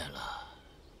回来了，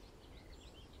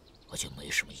我就没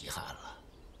什么遗憾了。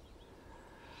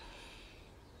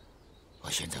我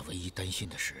现在唯一担心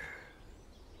的是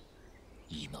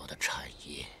疫苗的产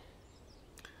业。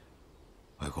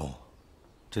外公，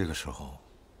这个时候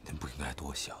您不应该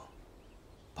多想，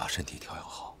把身体调养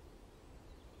好。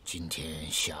今天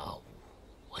下午，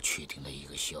我确定了一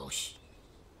个消息。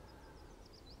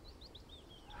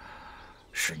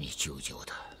是你舅舅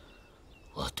的，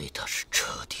我对他是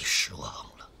彻底失望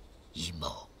了。衣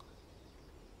帽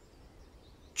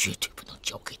绝对不能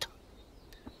交给他。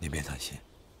您别担心，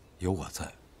有我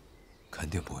在，肯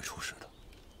定不会出事的。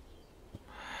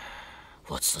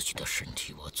我自己的身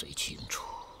体我最清楚。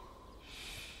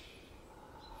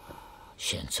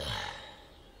现在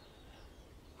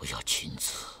我要亲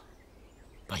自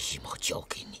把衣帽交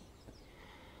给你，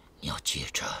你要接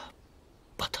着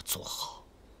把它做好。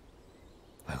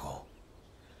外公，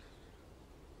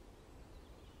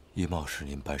衣帽是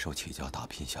您白手起家打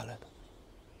拼下来的，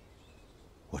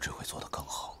我只会做得更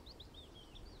好。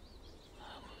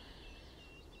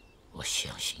我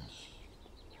相信你，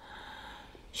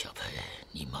小裴，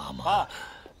你妈妈。爸，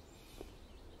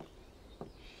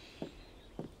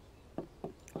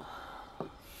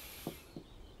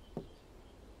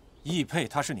易佩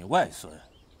他是你外孙，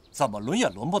怎么轮也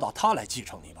轮不到他来继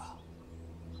承你吧？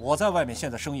我在外面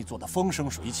现在生意做得风生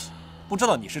水起，不知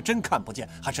道你是真看不见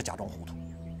还是假装糊涂。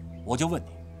我就问你，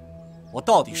我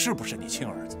到底是不是你亲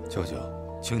儿子？舅舅，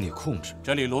请你控制。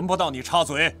这里轮不到你插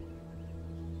嘴。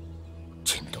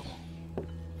秦东，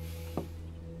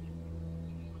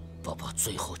爸爸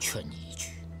最后劝你一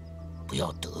句，不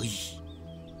要得意，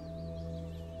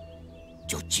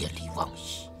见利忘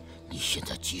义。你现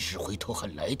在及时回头还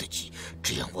来得及，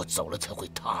这样我走了才会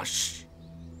踏实。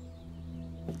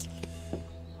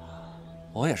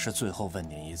我也是最后问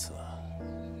您一次，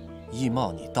易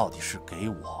茂，你到底是给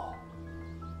我，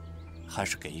还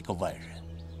是给一个外人？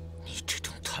你这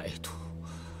种态度，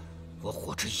我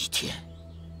活着一天，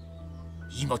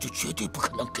易茂就绝对不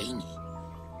可能给你。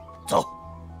走，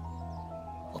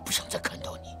我不想再看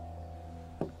到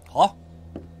你。好，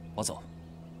我走。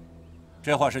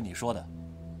这话是你说的，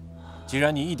既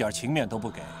然你一点情面都不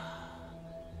给，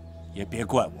也别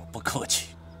怪我不客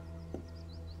气。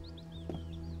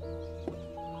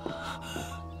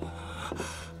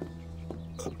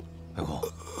外公，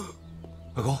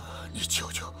外公，你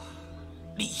舅舅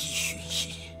利益熏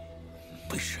心，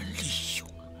被人利用，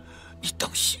你当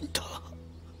心他。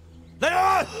来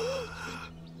人！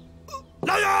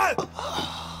来人！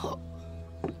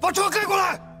把车开过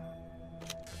来！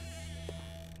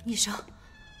医生，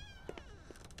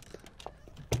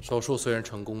手术虽然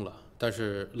成功了，但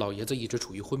是老爷子一直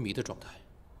处于昏迷的状态，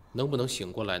能不能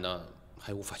醒过来呢？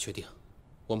还无法确定。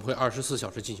我们会24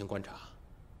小时进行观察，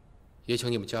也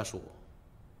请你们家属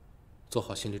做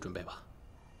好心理准备吧。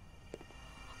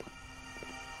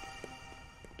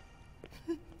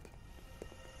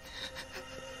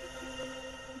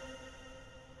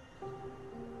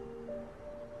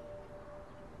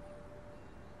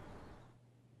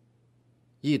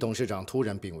易董事长突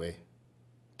然病危，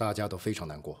大家都非常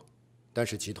难过。但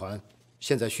是集团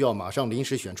现在需要马上临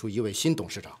时选出一位新董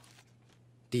事长。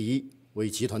第一，为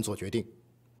集团做决定；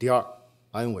第二，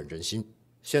安稳人心。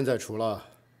现在除了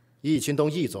易清东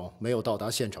易总没有到达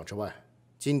现场之外，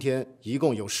今天一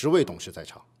共有10位董事在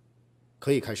场，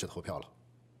可以开始投票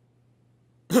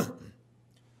了。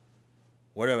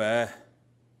我认为，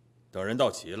等人到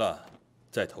齐了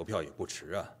再投票也不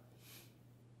迟啊。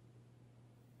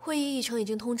会议议程已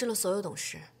经通知了所有董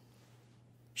事，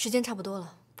时间差不多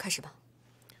了，开始吧。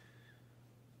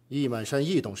易满山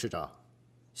易董事长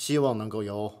希望能够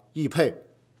由易佩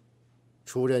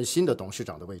出任新的董事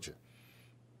长的位置。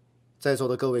在座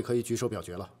的各位可以举手表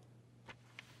决了。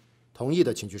同意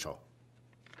的请举手。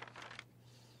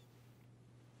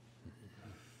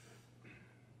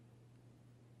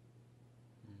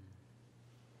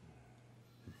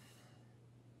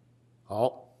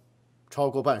好，超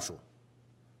过半数。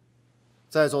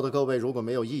在座的各位如果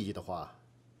没有异议的话，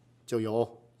就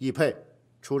由易佩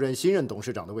出任新任董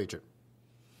事长的位置。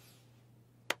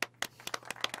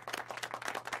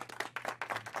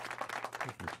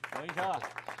等一下，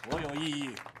我有异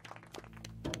议。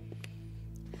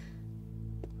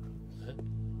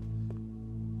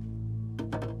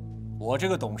我这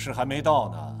个董事还没到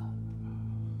呢，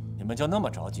你们就那么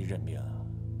着急任命？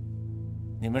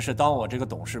你们是当我这个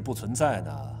董事不存在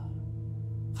呢，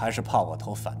还是怕我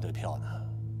投反对票呢？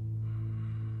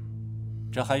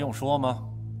这还用说吗？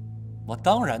我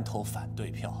当然投反对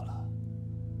票了。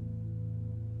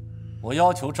我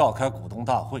要求召开股东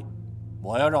大会，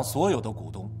我要让所有的股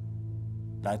东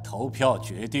来投票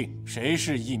决定谁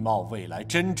是易茂未来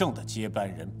真正的接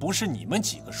班人，不是你们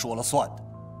几个说了算的。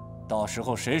到时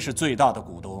候谁是最大的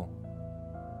股东，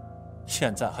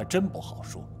现在还真不好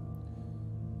说。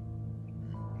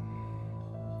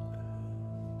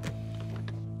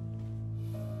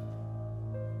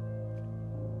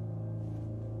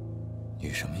你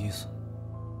什么意思？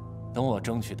等我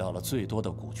争取到了最多的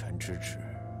股权支持，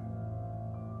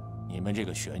你们这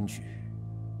个选举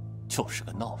就是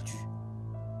个闹剧，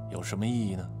有什么意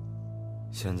义呢？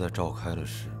现在召开的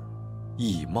是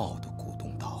易茂的股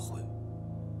东大会，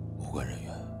无关人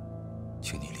员，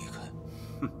请你离开。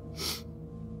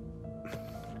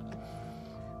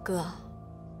哥，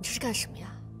你这是干什么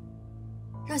呀？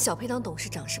让小佩当董事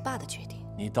长是爸的决定。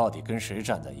你到底跟谁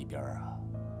站在一边啊？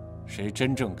谁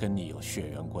真正跟你有血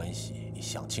缘关系？你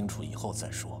想清楚以后再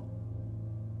说。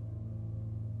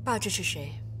爸支持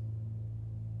谁，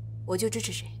我就支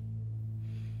持谁。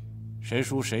谁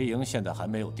输谁赢现在还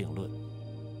没有定论，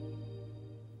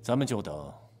咱们就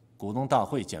等股东大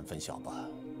会见分晓吧。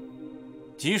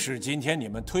即使今天你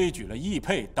们推举了易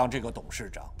佩当这个董事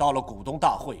长，到了股东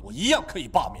大会，我一样可以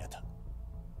罢免他。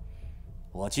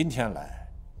我今天来，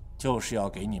就是要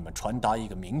给你们传达一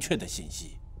个明确的信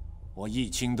息。我易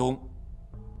清东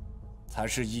才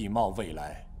是易茂未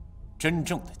来真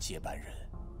正的接班人。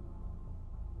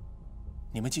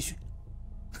你们继续。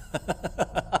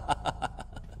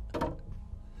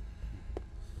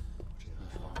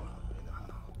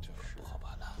不好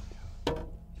办了。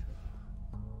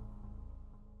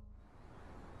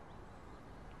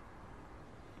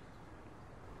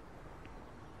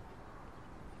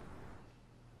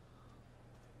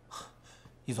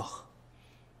易总。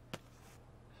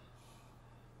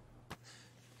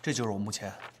这就是我目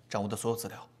前掌握的所有资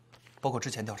料，包括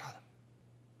之前调查的。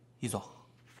易总，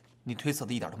你推测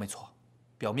的一点都没错。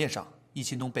表面上易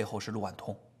钦东背后是陆婉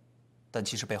彤，但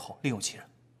其实背后另有其人。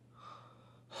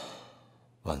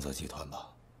万泽集团吧？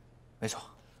没错。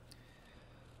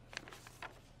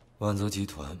万泽集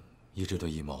团一直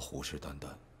对易茂虎视眈眈，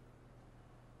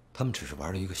他们只是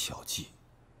玩了一个小计，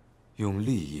用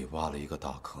利益挖了一个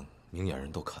大坑，明眼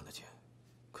人都看得见。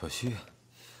可惜啊，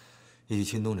易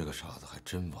钦东这个傻子还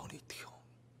真往里跳，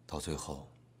到最后，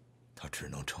他只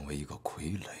能成为一个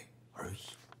傀儡而已。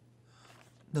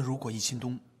那如果易钦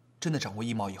东真的掌握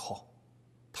易茂以后，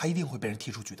他一定会被人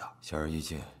踢出局的。显而易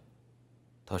见，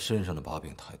他身上的把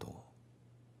柄太多，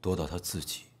多到他自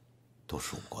己都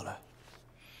数不过来。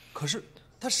可是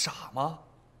他傻吗？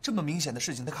这么明显的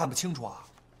事情他看不清楚啊？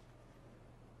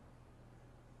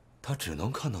他只能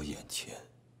看到眼前，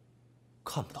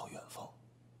看不到远方。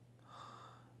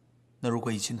那如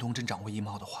果易钦东真掌握易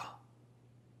茂的话，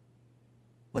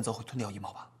万泽会吞掉易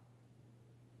茂吧？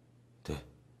对，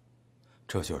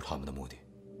这就是他们的目的。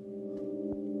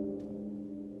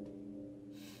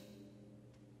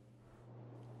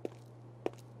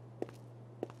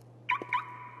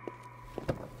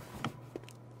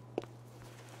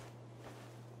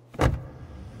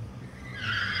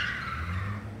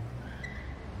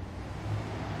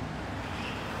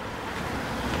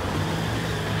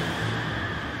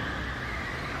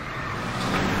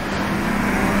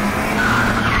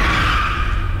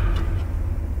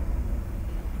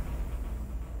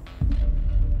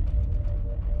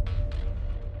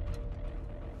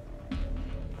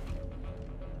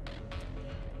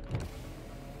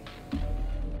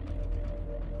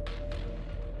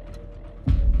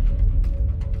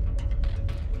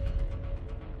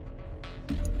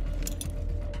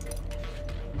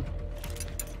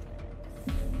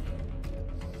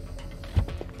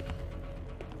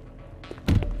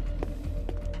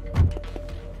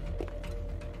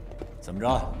怎么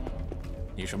着？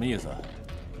你什么意思？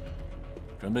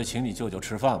准备请你舅舅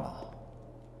吃饭吗？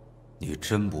你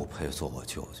真不配做我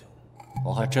舅舅。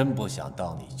我还真不想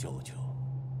当你舅舅，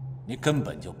你根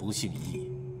本就不姓易。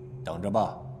等着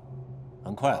吧，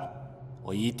很快了，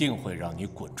我一定会让你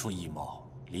滚出易茂，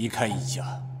离开易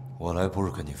家。我来不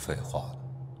是跟你废话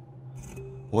的，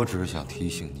我只是想提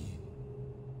醒你，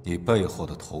你背后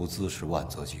的投资是万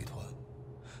泽集团，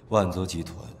万泽集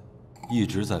团一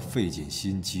直在费尽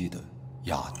心机的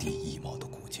压低易茂的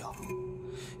股价，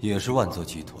也是万泽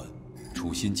集团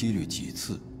处心积虑几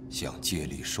次想借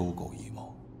力收购易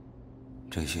茂。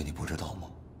这些你不知道吗？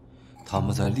他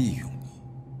们在利用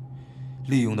你，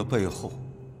利用的背后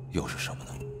又是什么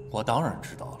呢？我当然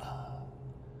知道了。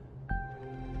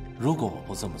如果我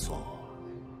不这么做，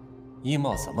易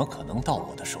茂怎么可能到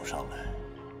我的手上来？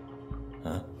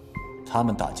他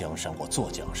们打江山，我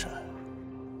坐江山，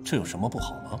这有什么不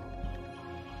好吗？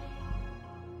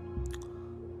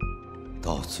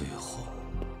到最后，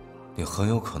你很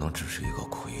有可能只是一个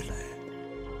傀儡。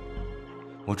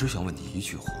我只想问你一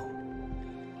句话：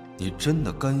你真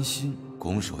的甘心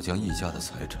拱手将易家的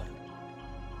财产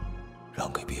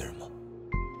让给别人吗？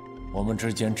我们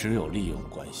之间只有利用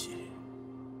关系，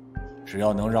只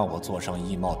要能让我坐上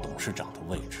易茂董事长的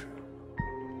位置，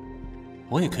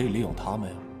我也可以利用他们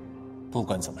呀。不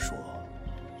管怎么说，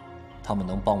他们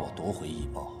能帮我夺回易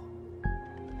茂，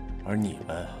而你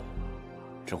们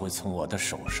只会从我的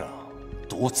手上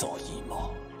夺走易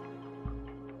茂。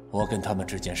我跟他们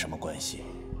之间什么关系，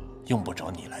用不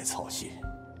着你来操心，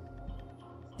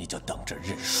你就等着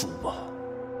认输吧。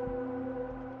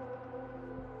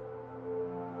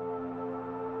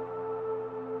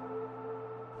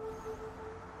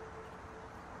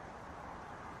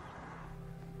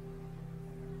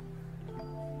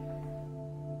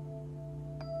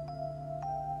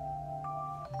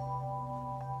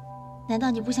难道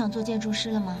你不想做建筑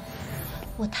师了吗？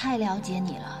我太了解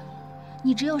你了，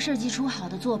你只有设计出好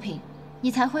的作品，你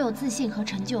才会有自信和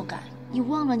成就感。你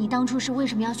忘了你当初是为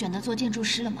什么要选择做建筑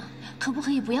师了吗？可不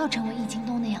可以不要成为易京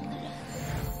东那样的人？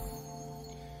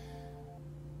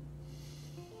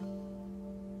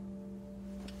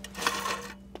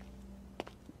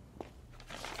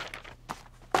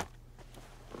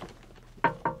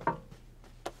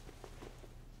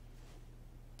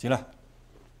进来，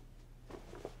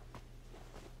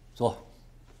坐。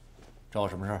找我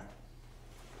什么事儿？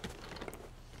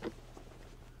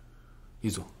易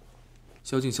总，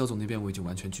萧静萧总那边我已经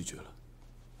完全拒绝了。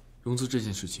融资这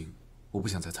件事情，我不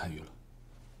想再参与了。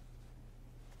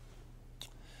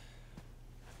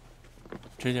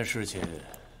这件事情，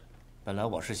本来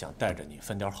我是想带着你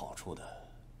分点好处的。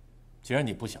既然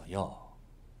你不想要，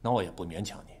那我也不勉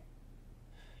强你。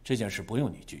这件事不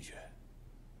用你拒绝。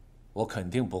我肯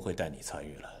定不会带你参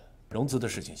与了。融资的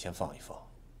事情先放一放，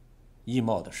易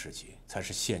贸的事情才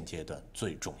是现阶段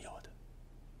最重要的。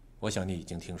我想你已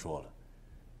经听说了，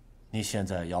你现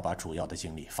在要把主要的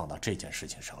精力放到这件事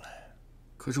情上来。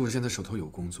可是我现在手头有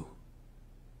工作，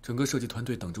整个设计团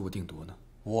队等着我定夺呢。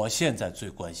我现在最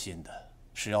关心的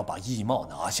是要把易贸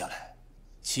拿下来，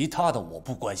其他的我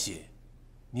不关心。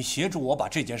你协助我把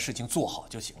这件事情做好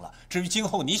就行了。至于今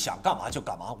后你想干嘛就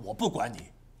干嘛，我不管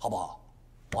你，好不好？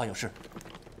我还有事。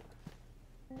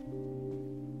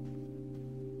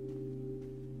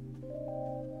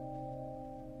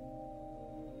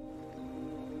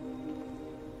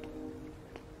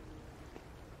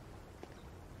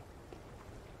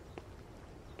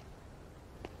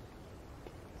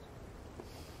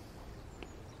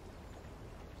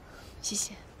谢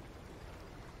谢。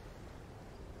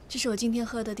这是我今天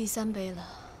喝的第3杯了，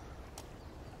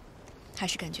还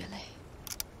是感觉累。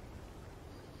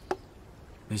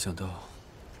没想到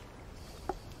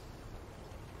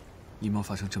易贸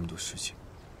发生这么多事情。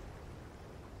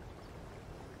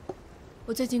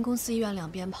我最近公司医院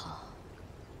两边跑，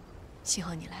幸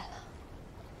好你来了，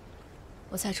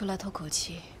我才出来透口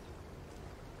气。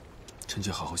趁机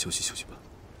好好休息休息吧。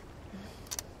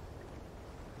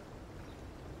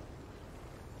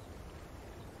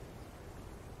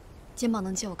肩膀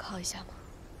能借我靠一下吗？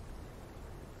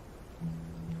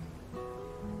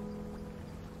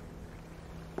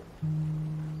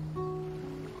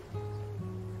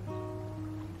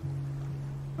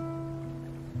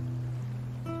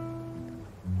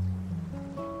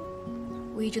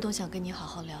我一直都想跟你好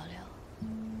好聊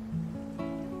聊，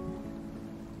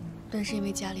但是因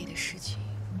为家里的事情，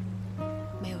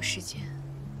没有时间。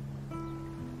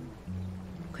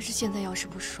可是现在要是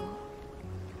不说，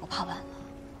我怕晚了。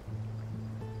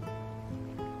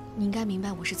你应该明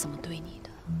白我是怎么对你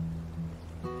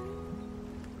的，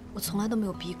我从来都没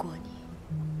有逼过你。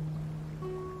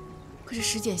可是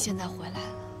石简现在回来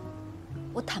了，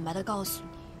我坦白的告诉你，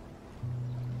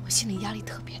我心里压力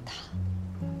特别大。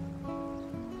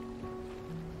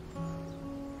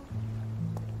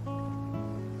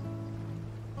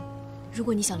如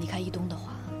果你想离开一东的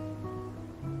话，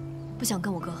不想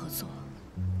跟我哥合作，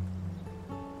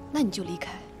那你就离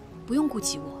开，不用顾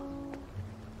及我。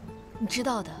你知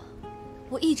道的，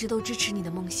我一直都支持你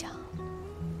的梦想。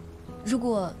如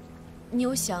果你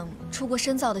有想出国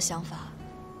深造的想法，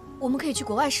我们可以去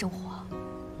国外生活。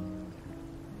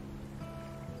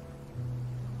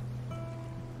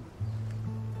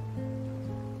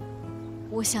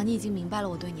我想你已经明白了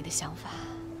我对你的想法。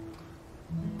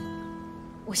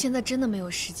我现在真的没有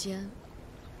时间，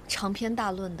长篇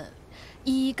大论的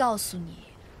一一告诉你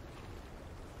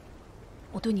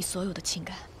我对你所有的情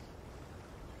感。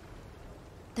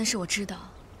但是我知道，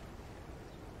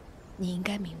你应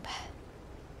该明白。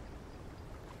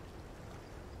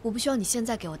我不需要你现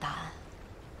在给我答案，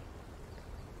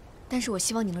但是我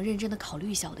希望你能认真的考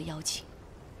虑一下我的邀请。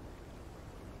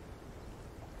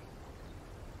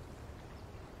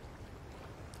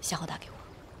想好打给我。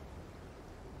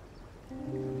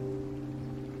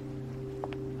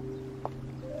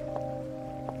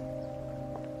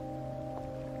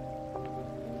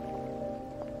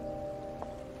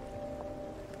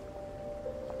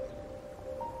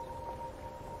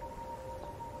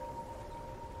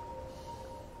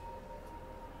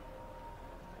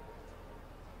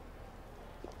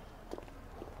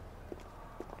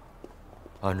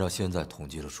按照现在统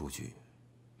计的数据，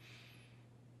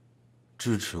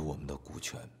支持我们的股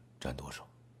权占多少？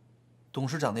董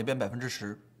事长那边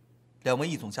10%，两位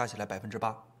易总加起来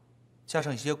8%，加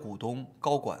上一些股东、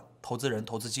高管、投资人、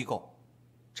投资机构，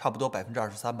差不多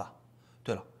23%吧。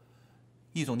对了，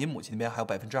易总您母亲那边还有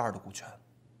2%的股权，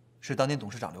是当年董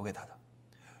事长留给他的。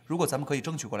如果咱们可以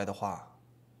争取过来的话，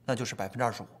那就是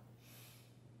25%。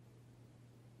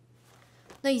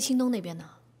那易清东那边呢？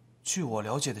据我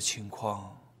了解的情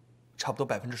况，差不多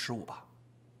15%吧。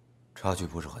差距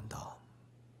不是很大，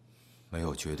没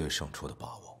有绝对胜出的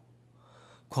把握。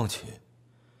况且，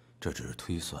这只是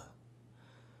推算，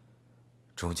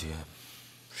中间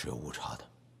是有误差的。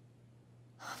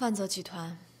万泽集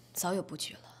团早有布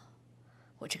局了，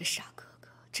我这个傻哥哥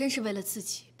真是为了自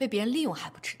己被别人利用还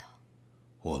不知道。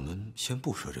我们先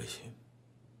不说这些，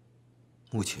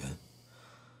目前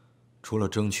除了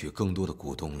争取更多的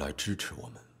股东来支持我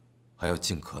们，还要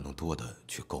尽可能多的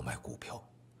去购买股票，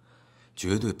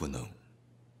绝对不能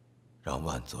让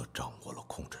万泽掌握了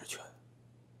控制权。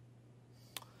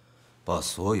把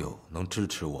所有能支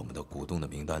持我们的股东的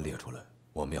名单列出来，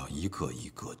我们要一个一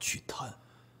个去谈。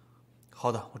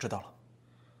好的，我知道了。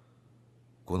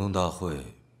股东大会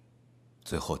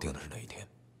最后定的是哪一天？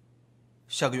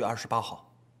下个月28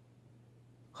号。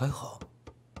还好，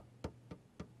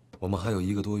我们还有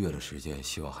1个多月的时间，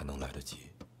希望还能来得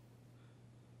及。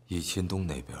易钦东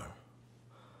那边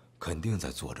肯定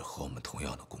在做着和我们同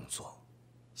样的工作，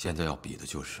现在要比的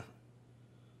就是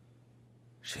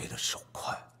谁的手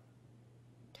快。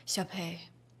小裴，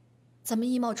咱们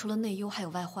易贸除了内忧还有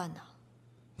外患呢。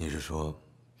你是说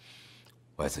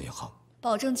外资银行？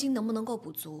保证金能不能够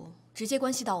补足，直接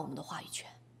关系到我们的话语权。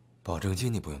保证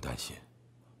金你不用担心，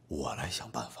我来想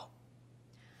办法。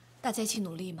大家一起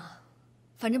努力嘛。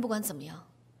反正不管怎么样，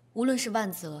无论是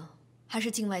万泽还是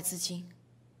境外资金，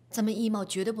咱们易贸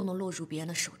绝对不能落入别人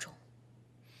的手中。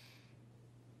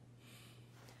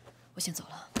我先走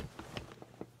了。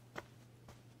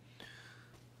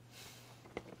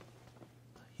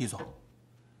易总，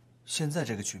现在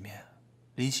这个局面，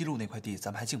林西路那块地咱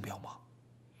们还竞标吗？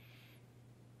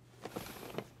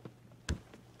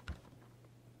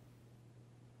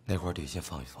那块地先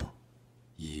放一放，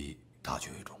以大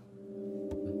局为重。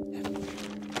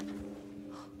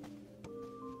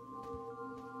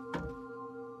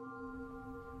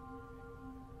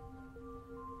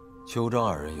邱张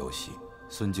2人有戏，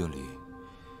孙经理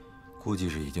估计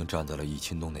是已经站在了易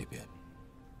钦东那边。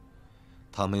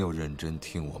他没有认真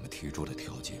听我们提出的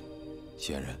条件，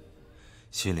显然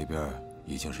心里边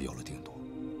已经是有了定夺。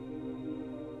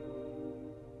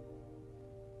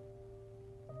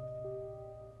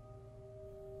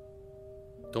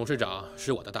董事长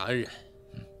是我的大恩人，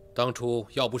当初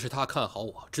要不是他看好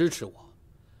我、支持我，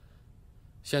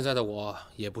现在的我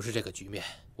也不是这个局面，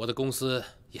我的公司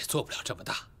也做不了这么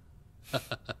大。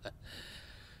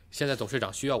现在董事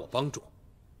长需要我帮助，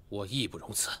我义不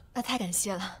容辞。那太感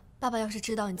谢了，爸爸要是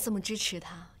知道你这么支持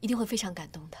他，一定会非常感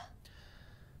动的。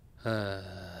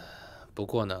不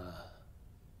过呢，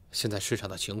现在市场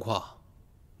的情况，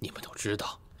你们都知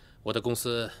道，我的公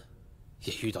司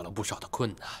也遇到了不少的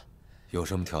困难。有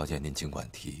什么条件您尽管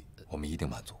提，我们一定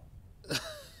满足。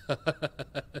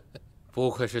不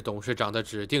愧是董事长的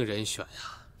指定人选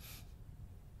呀。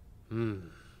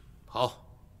好，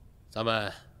咱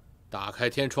们打开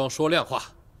天窗说亮话，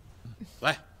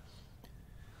来，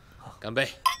干杯！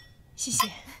谢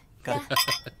谢。干！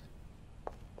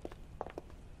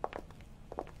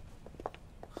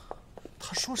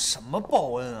他说什么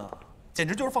报恩啊？简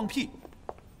直就是放屁！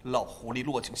老狐狸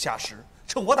落井下石，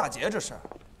趁火打劫，这是。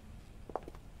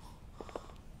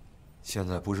现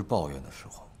在不是抱怨的时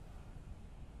候，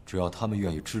只要他们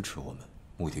愿意支持我们，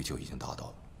目的就已经达到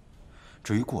了。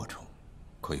至于过程，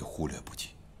可以忽略不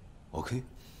计。OK？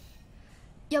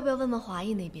 要不要问问华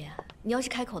谊那边？你要是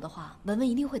开口的话，文文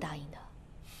一定会答应的。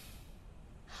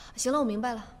行了，我明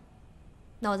白了，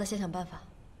那我再想想办法。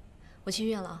我去医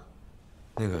院了啊。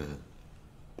那个，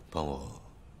帮我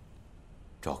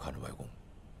照看着外公，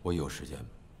我一有时间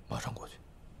马上过去。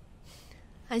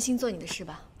安心做你的事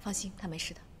吧，放心，他没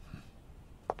事的。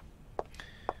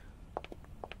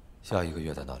下1个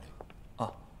月在哪里？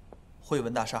啊，汇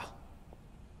文大厦。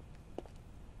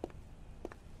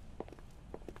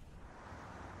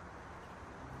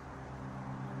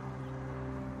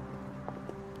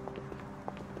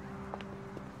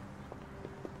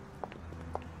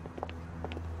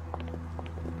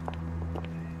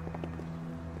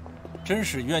真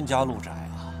是冤家路窄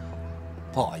啊！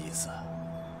不好意思，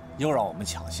又让我们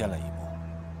抢先了一步。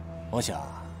我想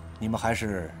你们还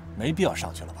是没必要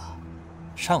上去了吧？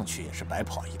上去也是白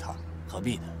跑一趟，何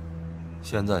必呢？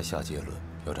现在下结论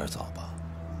有点早吧？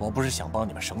我不是想帮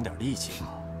你们省点力气吗？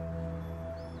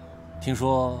听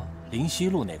说林西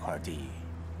路那块地，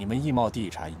你们易贸地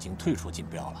产已经退出竞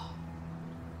标了。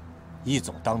易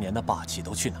总当年的霸气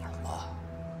都去哪儿了？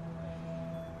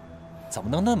怎么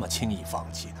能那么轻易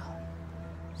放弃呢？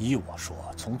依我说，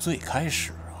从最开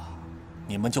始啊，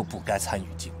你们就不该参与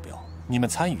竞标。你们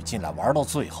参与进来玩到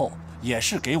最后，也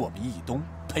是给我们易东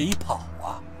陪跑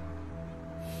啊！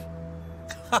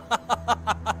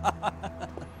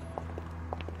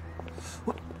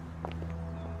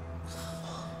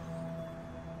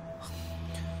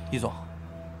易总，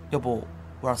要不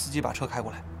我让司机把车开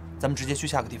过来，咱们直接去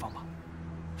下个地方吧。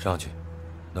上去，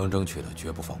能争取的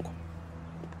绝不放过。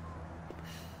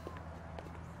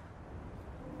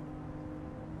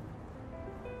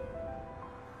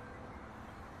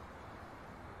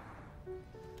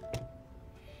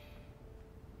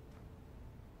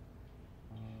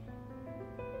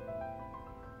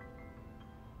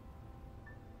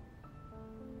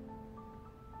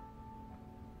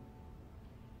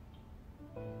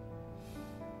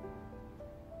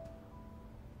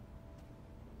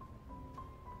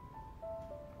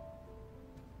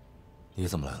你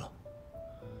怎么来了？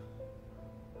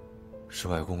是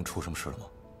外公出什么事了吗？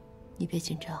你别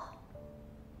紧张，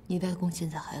你外公现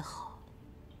在还好。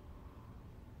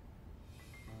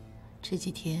这几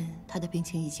天他的病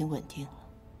情已经稳定了。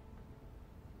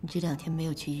你这2天没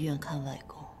有去医院看外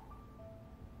公，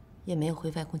也没有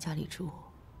回外公家里住，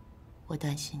我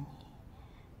担心你，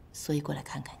所以过来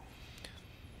看看你。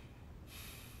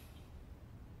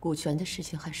股权的事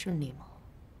情还顺利吗？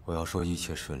我要说一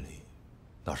切顺利，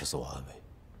那是自我安慰。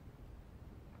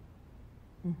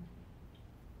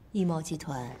易茂集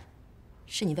团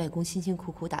是你外公辛辛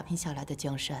苦苦打拼下来的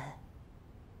江山，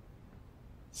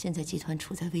现在集团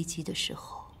处在危机的时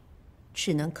候，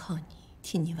只能靠你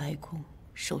替你外公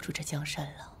守住这江山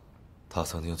了。他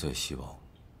曾经最希望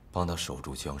帮他守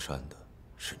住江山的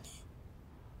是你。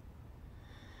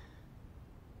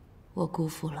我辜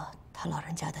负了他老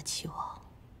人家的期望。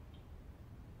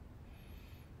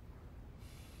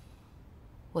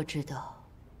我知道，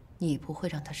你不会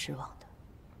让他失望的。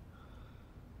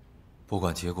不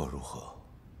管结果如何，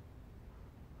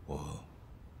我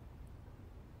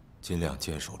尽量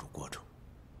坚守住过程。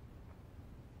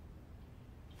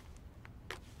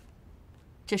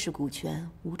这是股权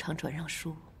无偿转让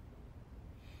书，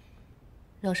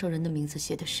让受人的名字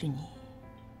写的是你。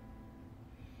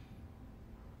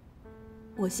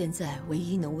我现在唯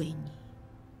一能为你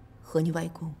和你外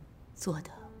公做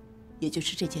的，也就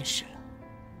是这件事了。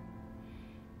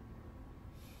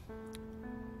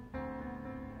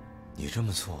你这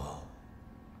么做，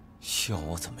希望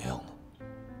我怎么样呢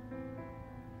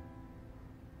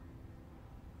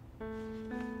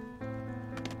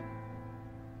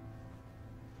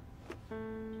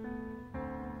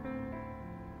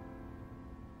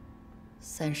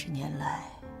？30年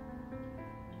来，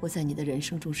我在你的人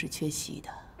生中是缺席的。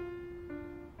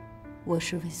我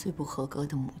是未遂不合格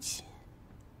的母亲，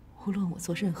无论我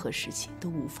做任何事情都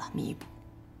无法弥补，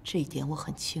这一点我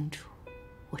很清楚。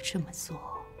我这么做，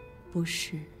不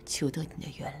是求得你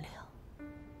的原谅，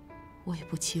我也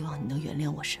不期望你能原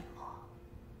谅我什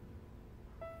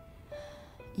么，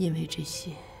因为这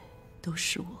些都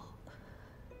是我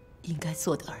应该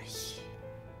做的而已。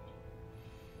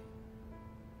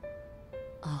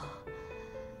啊，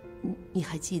你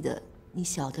还记得你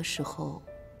小的时候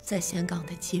在香港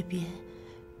的街边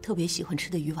特别喜欢吃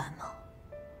的鱼丸吗？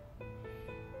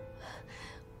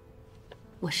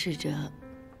我试着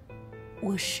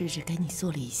给你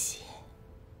做了一些。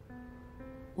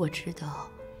我知道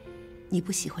你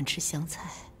不喜欢吃香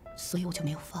菜，所以我就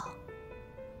没有放。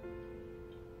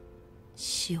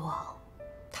希望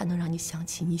它能让你想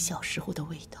起你小时候的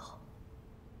味道。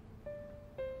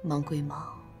忙归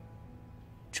忙，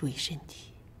注意身体。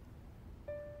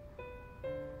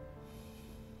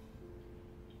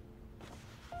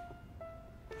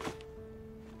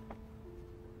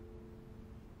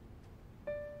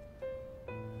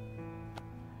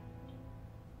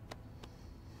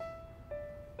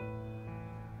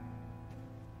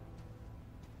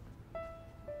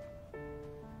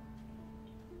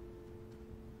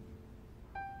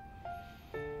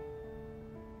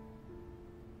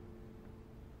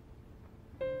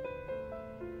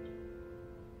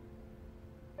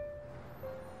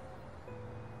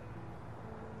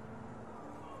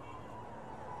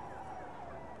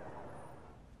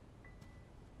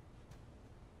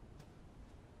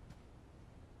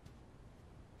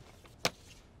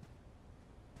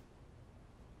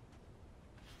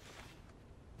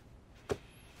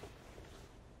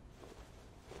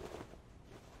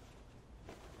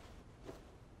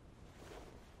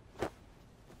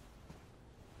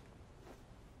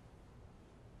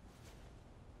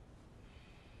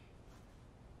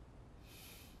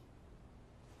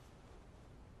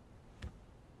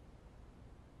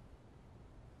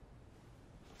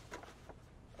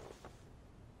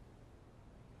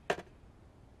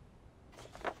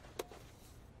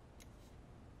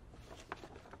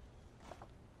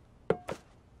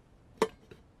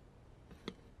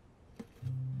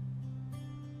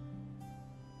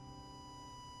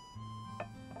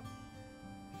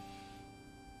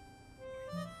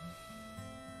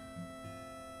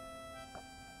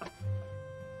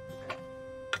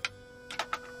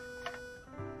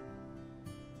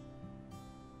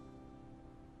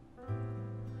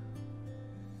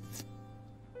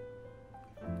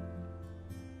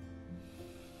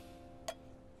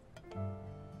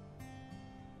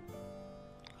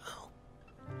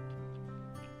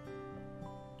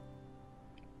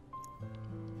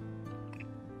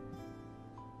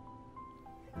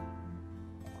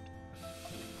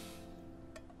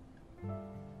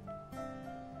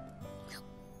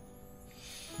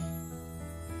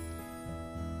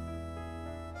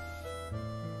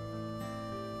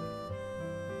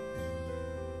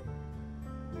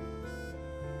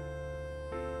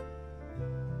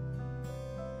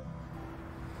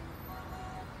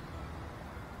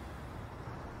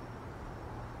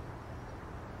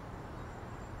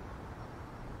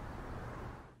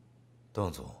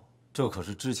邓总，这可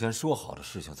是之前说好的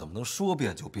事情，怎么能说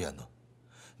变就变呢？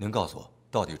您告诉我，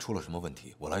到底出了什么问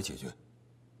题，我来解决。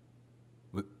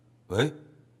喂，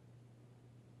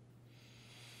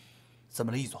怎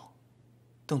么了，易总？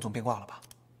邓总变卦了吧？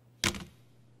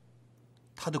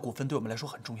他的股份对我们来说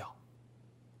很重要。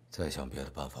再想别的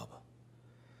办法吧。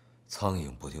苍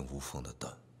蝇不叮无缝的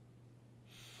蛋。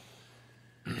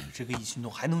这个易新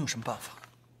东还能有什么办法？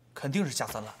肯定是下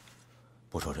三滥。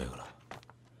不说这个了。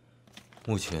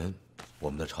目前我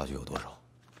们的差距有多少？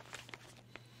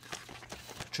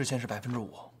之前是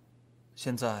5%，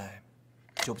现在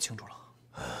就不清楚了。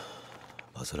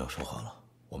把资料收好了，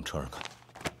我们车上看。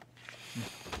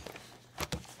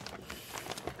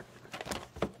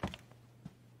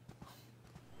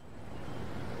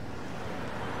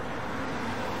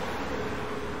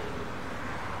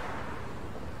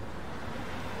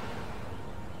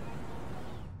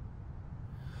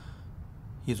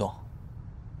易总，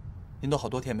您都好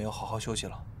多天没有好好休息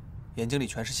了，眼睛里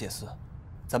全是血丝。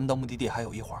咱们到目的地还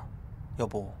有一会儿，要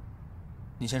不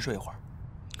您先睡一会儿。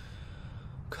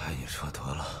开你车得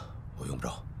了，我用不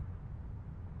着。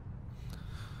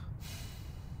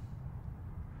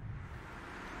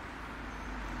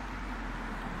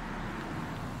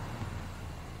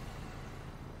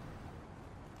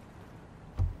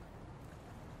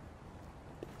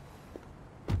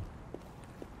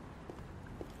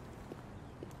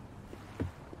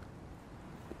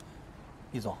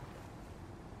易总，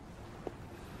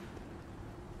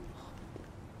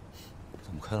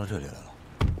怎么开到这里来了？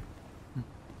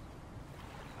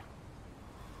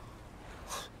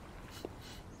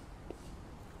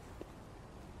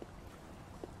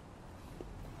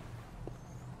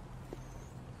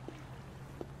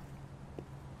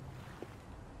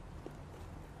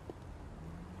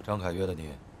张凯约的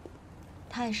你，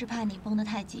他也是怕你绷得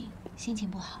太紧，心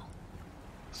情不好，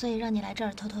所以让你来这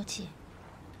儿透透气。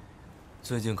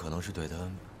最近可能是对他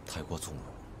太过纵容，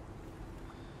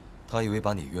他以为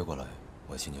把你约过来，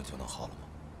我心情就能好了吗？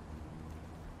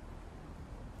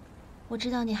我知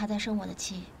道你还在生我的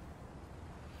气，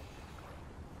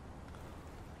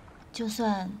就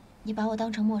算你把我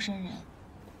当成陌生人，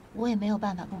我也没有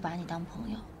办法不把你当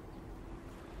朋友。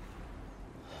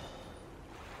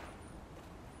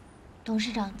董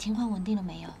事长情况稳定了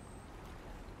没有？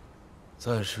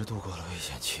暂时度过了危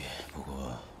险期，不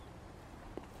过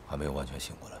还没有完全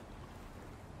醒过来。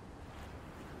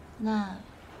那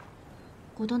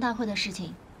股东大会的事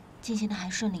情进行的还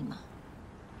顺利吗？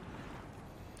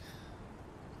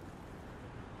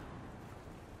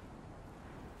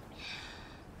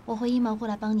我会一毛过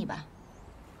来帮你吧。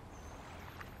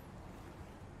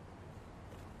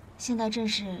现在正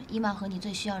是一毛和你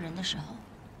最需要人的时候，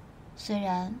虽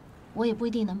然我也不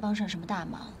一定能帮上什么大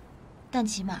忙，但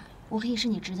起码我可以是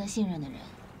你值得信任的人。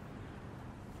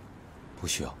不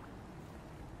需要。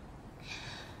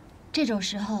这种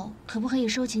时候，可不可以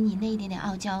收起你那一点点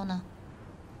傲娇呢？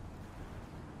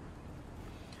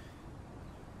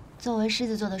作为狮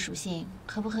子座的属性，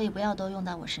可不可以不要都用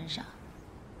到我身上？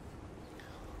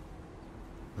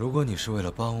如果你是为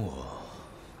了帮我，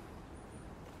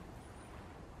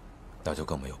那就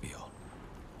更没有必要了。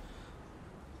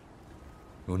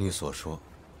如你所说，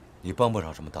你帮不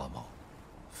上什么大忙，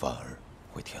反而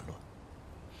会添乱。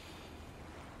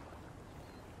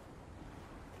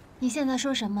你现在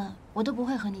说什么，我都不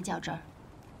会和你较真儿。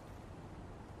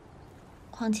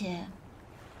况且，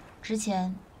之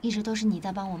前一直都是你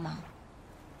在帮我忙，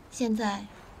现在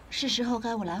是时候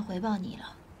该我来回报你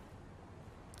了。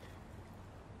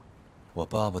我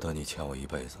巴不得你欠我一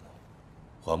辈子呢，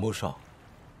还不上，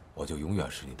我就永远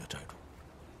是你的债主。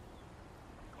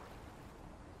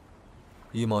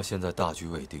一毛现在大局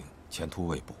未定，前途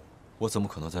未卜，我怎么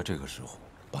可能在这个时候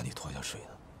把你拖下水呢？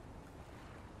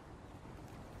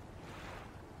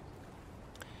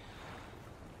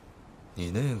你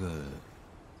那个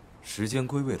时间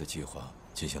归位的计划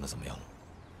进行的怎么样了？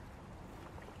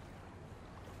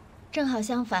正好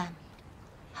相反，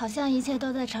好像一切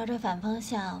都在朝着反方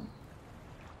向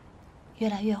越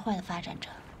来越坏的发展着。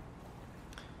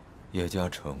叶嘉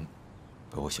诚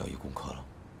被我小姨攻克了。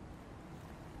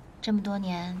这么多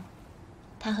年，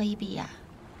他和伊比亚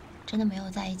真的没有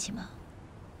在一起吗？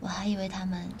我还以为他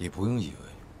们……你不用以为。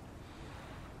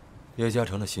叶嘉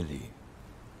诚的心里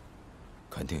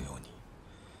肯定有你，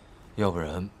要不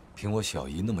然凭我小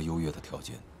姨那么优越的条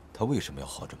件，他为什么要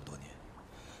好这么多年？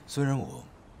虽然我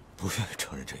不愿意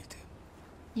承认这一点。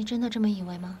你真的这么以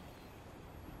为吗？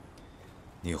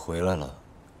你回来了，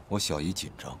我小姨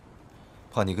紧张，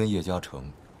怕你跟叶嘉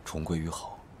诚重归于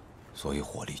好，所以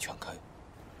火力全开。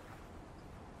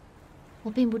我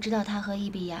并不知道他和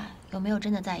伊比亚有没有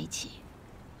真的在一起，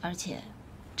而且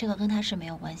这个跟他是没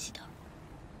有关系的。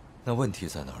那问题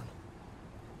在哪儿呢？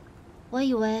我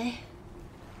以为，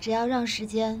只要让时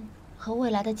间和未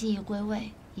来的记忆归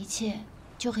位，一切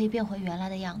就可以变回原来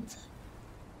的样子。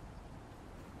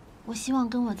我希望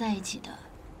跟我在一起的，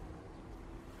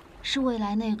是未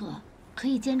来那个可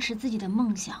以坚持自己的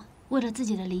梦想，为了自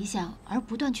己的理想而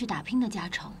不断去打拼的嘉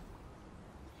诚。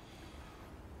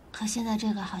可现在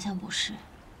这个好像不是，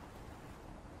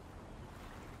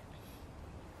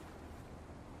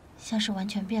像是完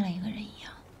全变了一个人一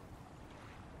样。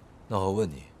那我问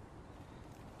你，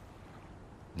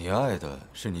你爱的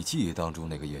是你记忆当中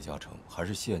那个叶嘉诚，还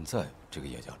是现在这个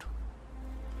叶嘉诚？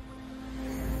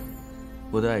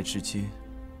我的爱直接，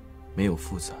没有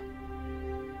复杂，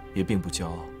也并不骄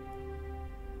傲。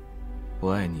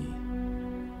我爱你，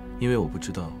因为我不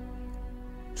知道，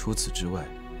除此之外，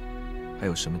还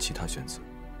有什么其他选择。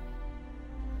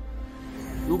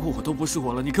如果我都不是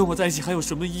我了，你跟我在一起还有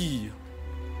什么意义啊？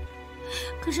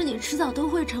可是你迟早都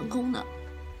会成功的，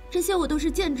这些我都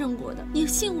是见证过的，你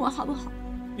信我好不好？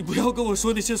你不要跟我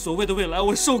说那些所谓的未来，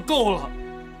我受够了。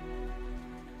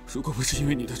如果不是因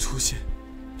为你的出现，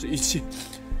这一切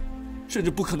甚至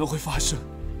不可能会发生。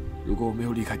如果我没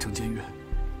有离开城监院，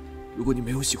如果你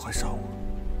没有喜欢上我，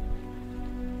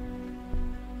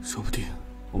说不定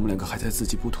我们两个还在自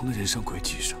己不同的人生轨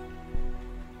迹上。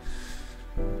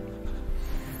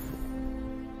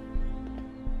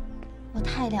我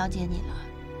太了解你了，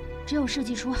只有设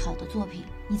计出好的作品，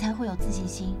你才会有自信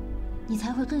心，你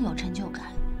才会更有成就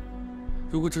感。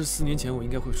如果这是4年前，我应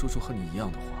该会说出和你一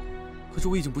样的话。可是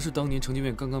我已经不是当年城监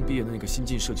院刚刚毕业的那个新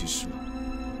晋设计师了，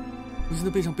我现在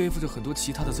背上背负着很多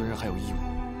其他的责任还有义务。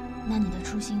那你的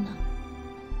初心呢？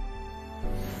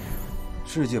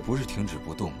世界不是停止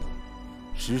不动的，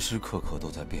时时刻刻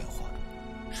都在变化。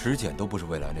时间都不是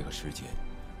未来那个时间，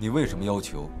你为什么要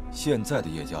求现在的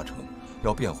叶嘉诚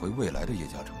要变回未来的叶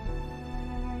嘉诚？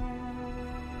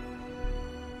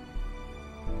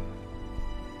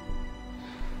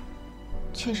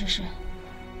确实是，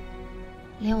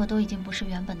连我都已经不是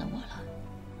原本的我了，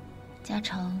嘉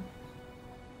诚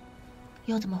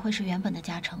又怎么会是原本的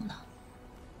嘉诚呢？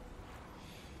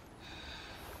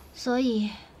所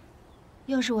以，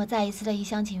又是我再一次的一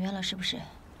厢情愿了，是不是？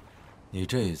你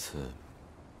这一次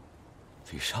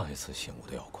比上一次醒悟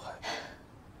的要快。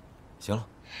行了，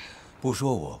不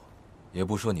说我，也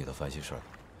不说你的烦心事儿，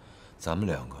咱们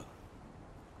两个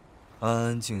安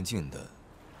安静静的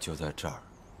就在这儿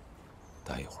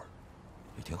待一会儿，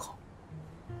也挺好。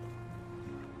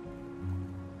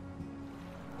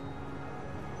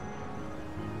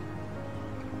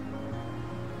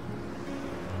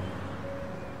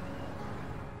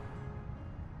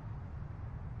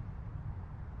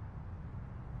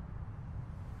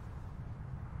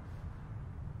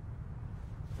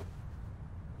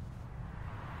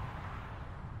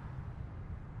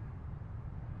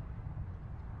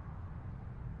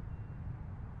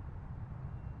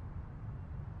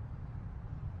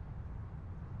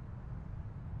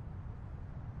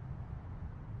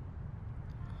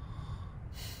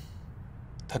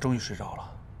他终于睡着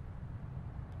了，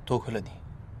多亏了你。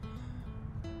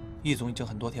易总已经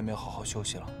很多天没有好好休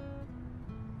息了，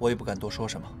我也不敢多说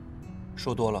什么，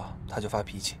说多了他就发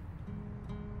脾气。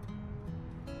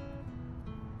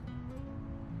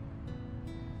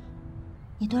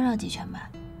你多绕几圈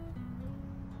吧，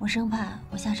我生怕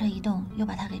我下车一动又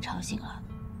把他给吵醒了。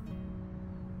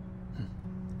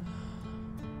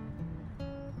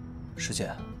师姐，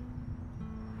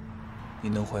你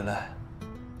能回来，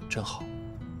真好。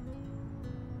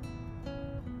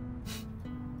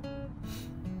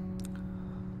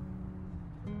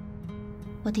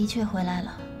我的确回来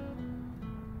了，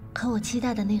可我期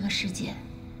待的那个世界，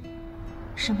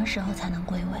什么时候才能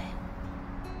归位？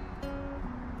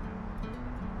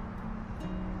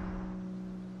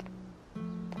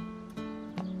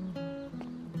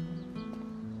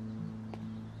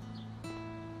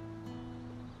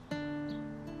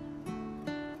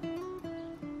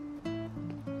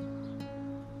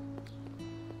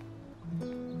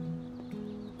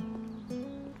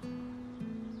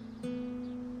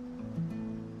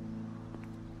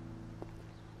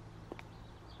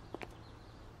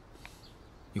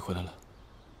你回来了，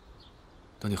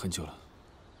等你很久了。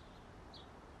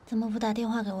怎么不打电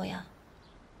话给我呀？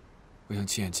我想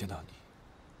亲眼见到你。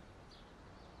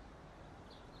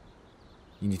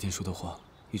你那天说的话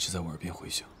一直在我耳边回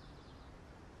响。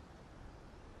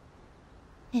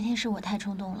那天是我太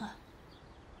冲动了，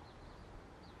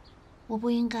我不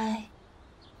应该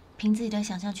凭自己的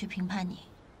想象去评判你，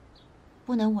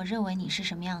不能我认为你是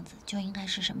什么样子就应该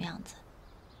是什么样子，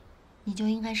你就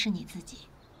应该是你自己。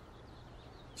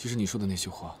其实你说的那些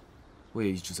话，我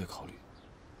也一直在考虑。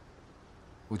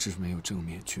我只是没有正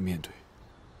面去面对。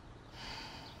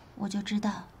我就知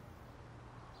道，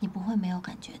你不会没有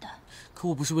感觉的。可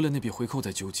我不是为了那笔回扣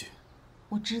在纠结。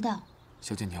我知道。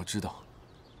小姐，你要知道，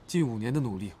近5年的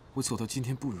努力，我走到今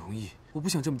天不容易，我不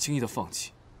想这么轻易的放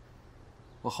弃。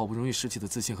我好不容易拾起的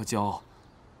自信和骄傲，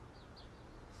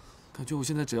感觉我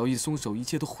现在只要一松手，一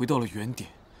切都回到了原点。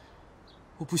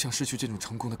我不想失去这种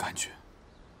成功的感觉。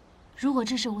如果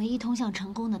这是唯一通向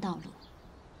成功的道路，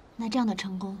那这样的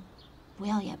成功，不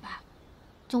要也罢。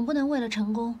总不能为了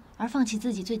成功而放弃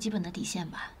自己最基本的底线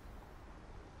吧？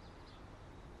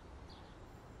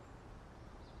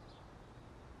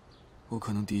我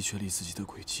可能的确离自己的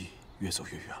轨迹越走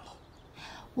越远了。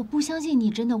我不相信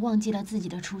你真的忘记了自己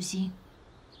的初心，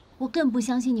我更不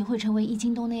相信你会成为易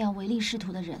京东那样唯利是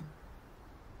图的人。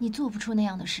你做不出那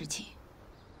样的事情。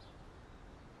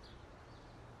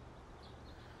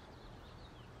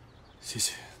谢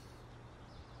谢，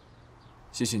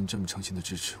谢谢你这么诚心的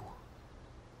支持我，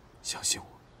相信我。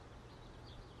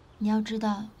你要知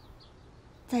道，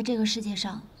在这个世界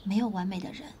上没有完美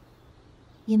的人，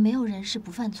也没有人是不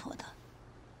犯错的，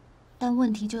但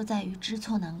问题就在于知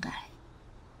错能改。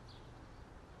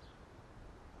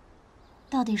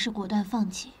到底是果断放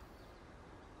弃，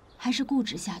还是固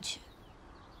执下去？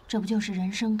这不就是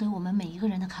人生给我们每一个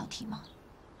人的考题吗？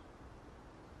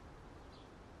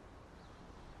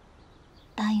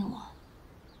答应我，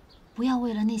不要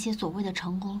为了那些所谓的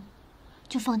成功，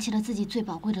就放弃了自己最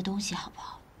宝贵的东西，好不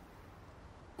好？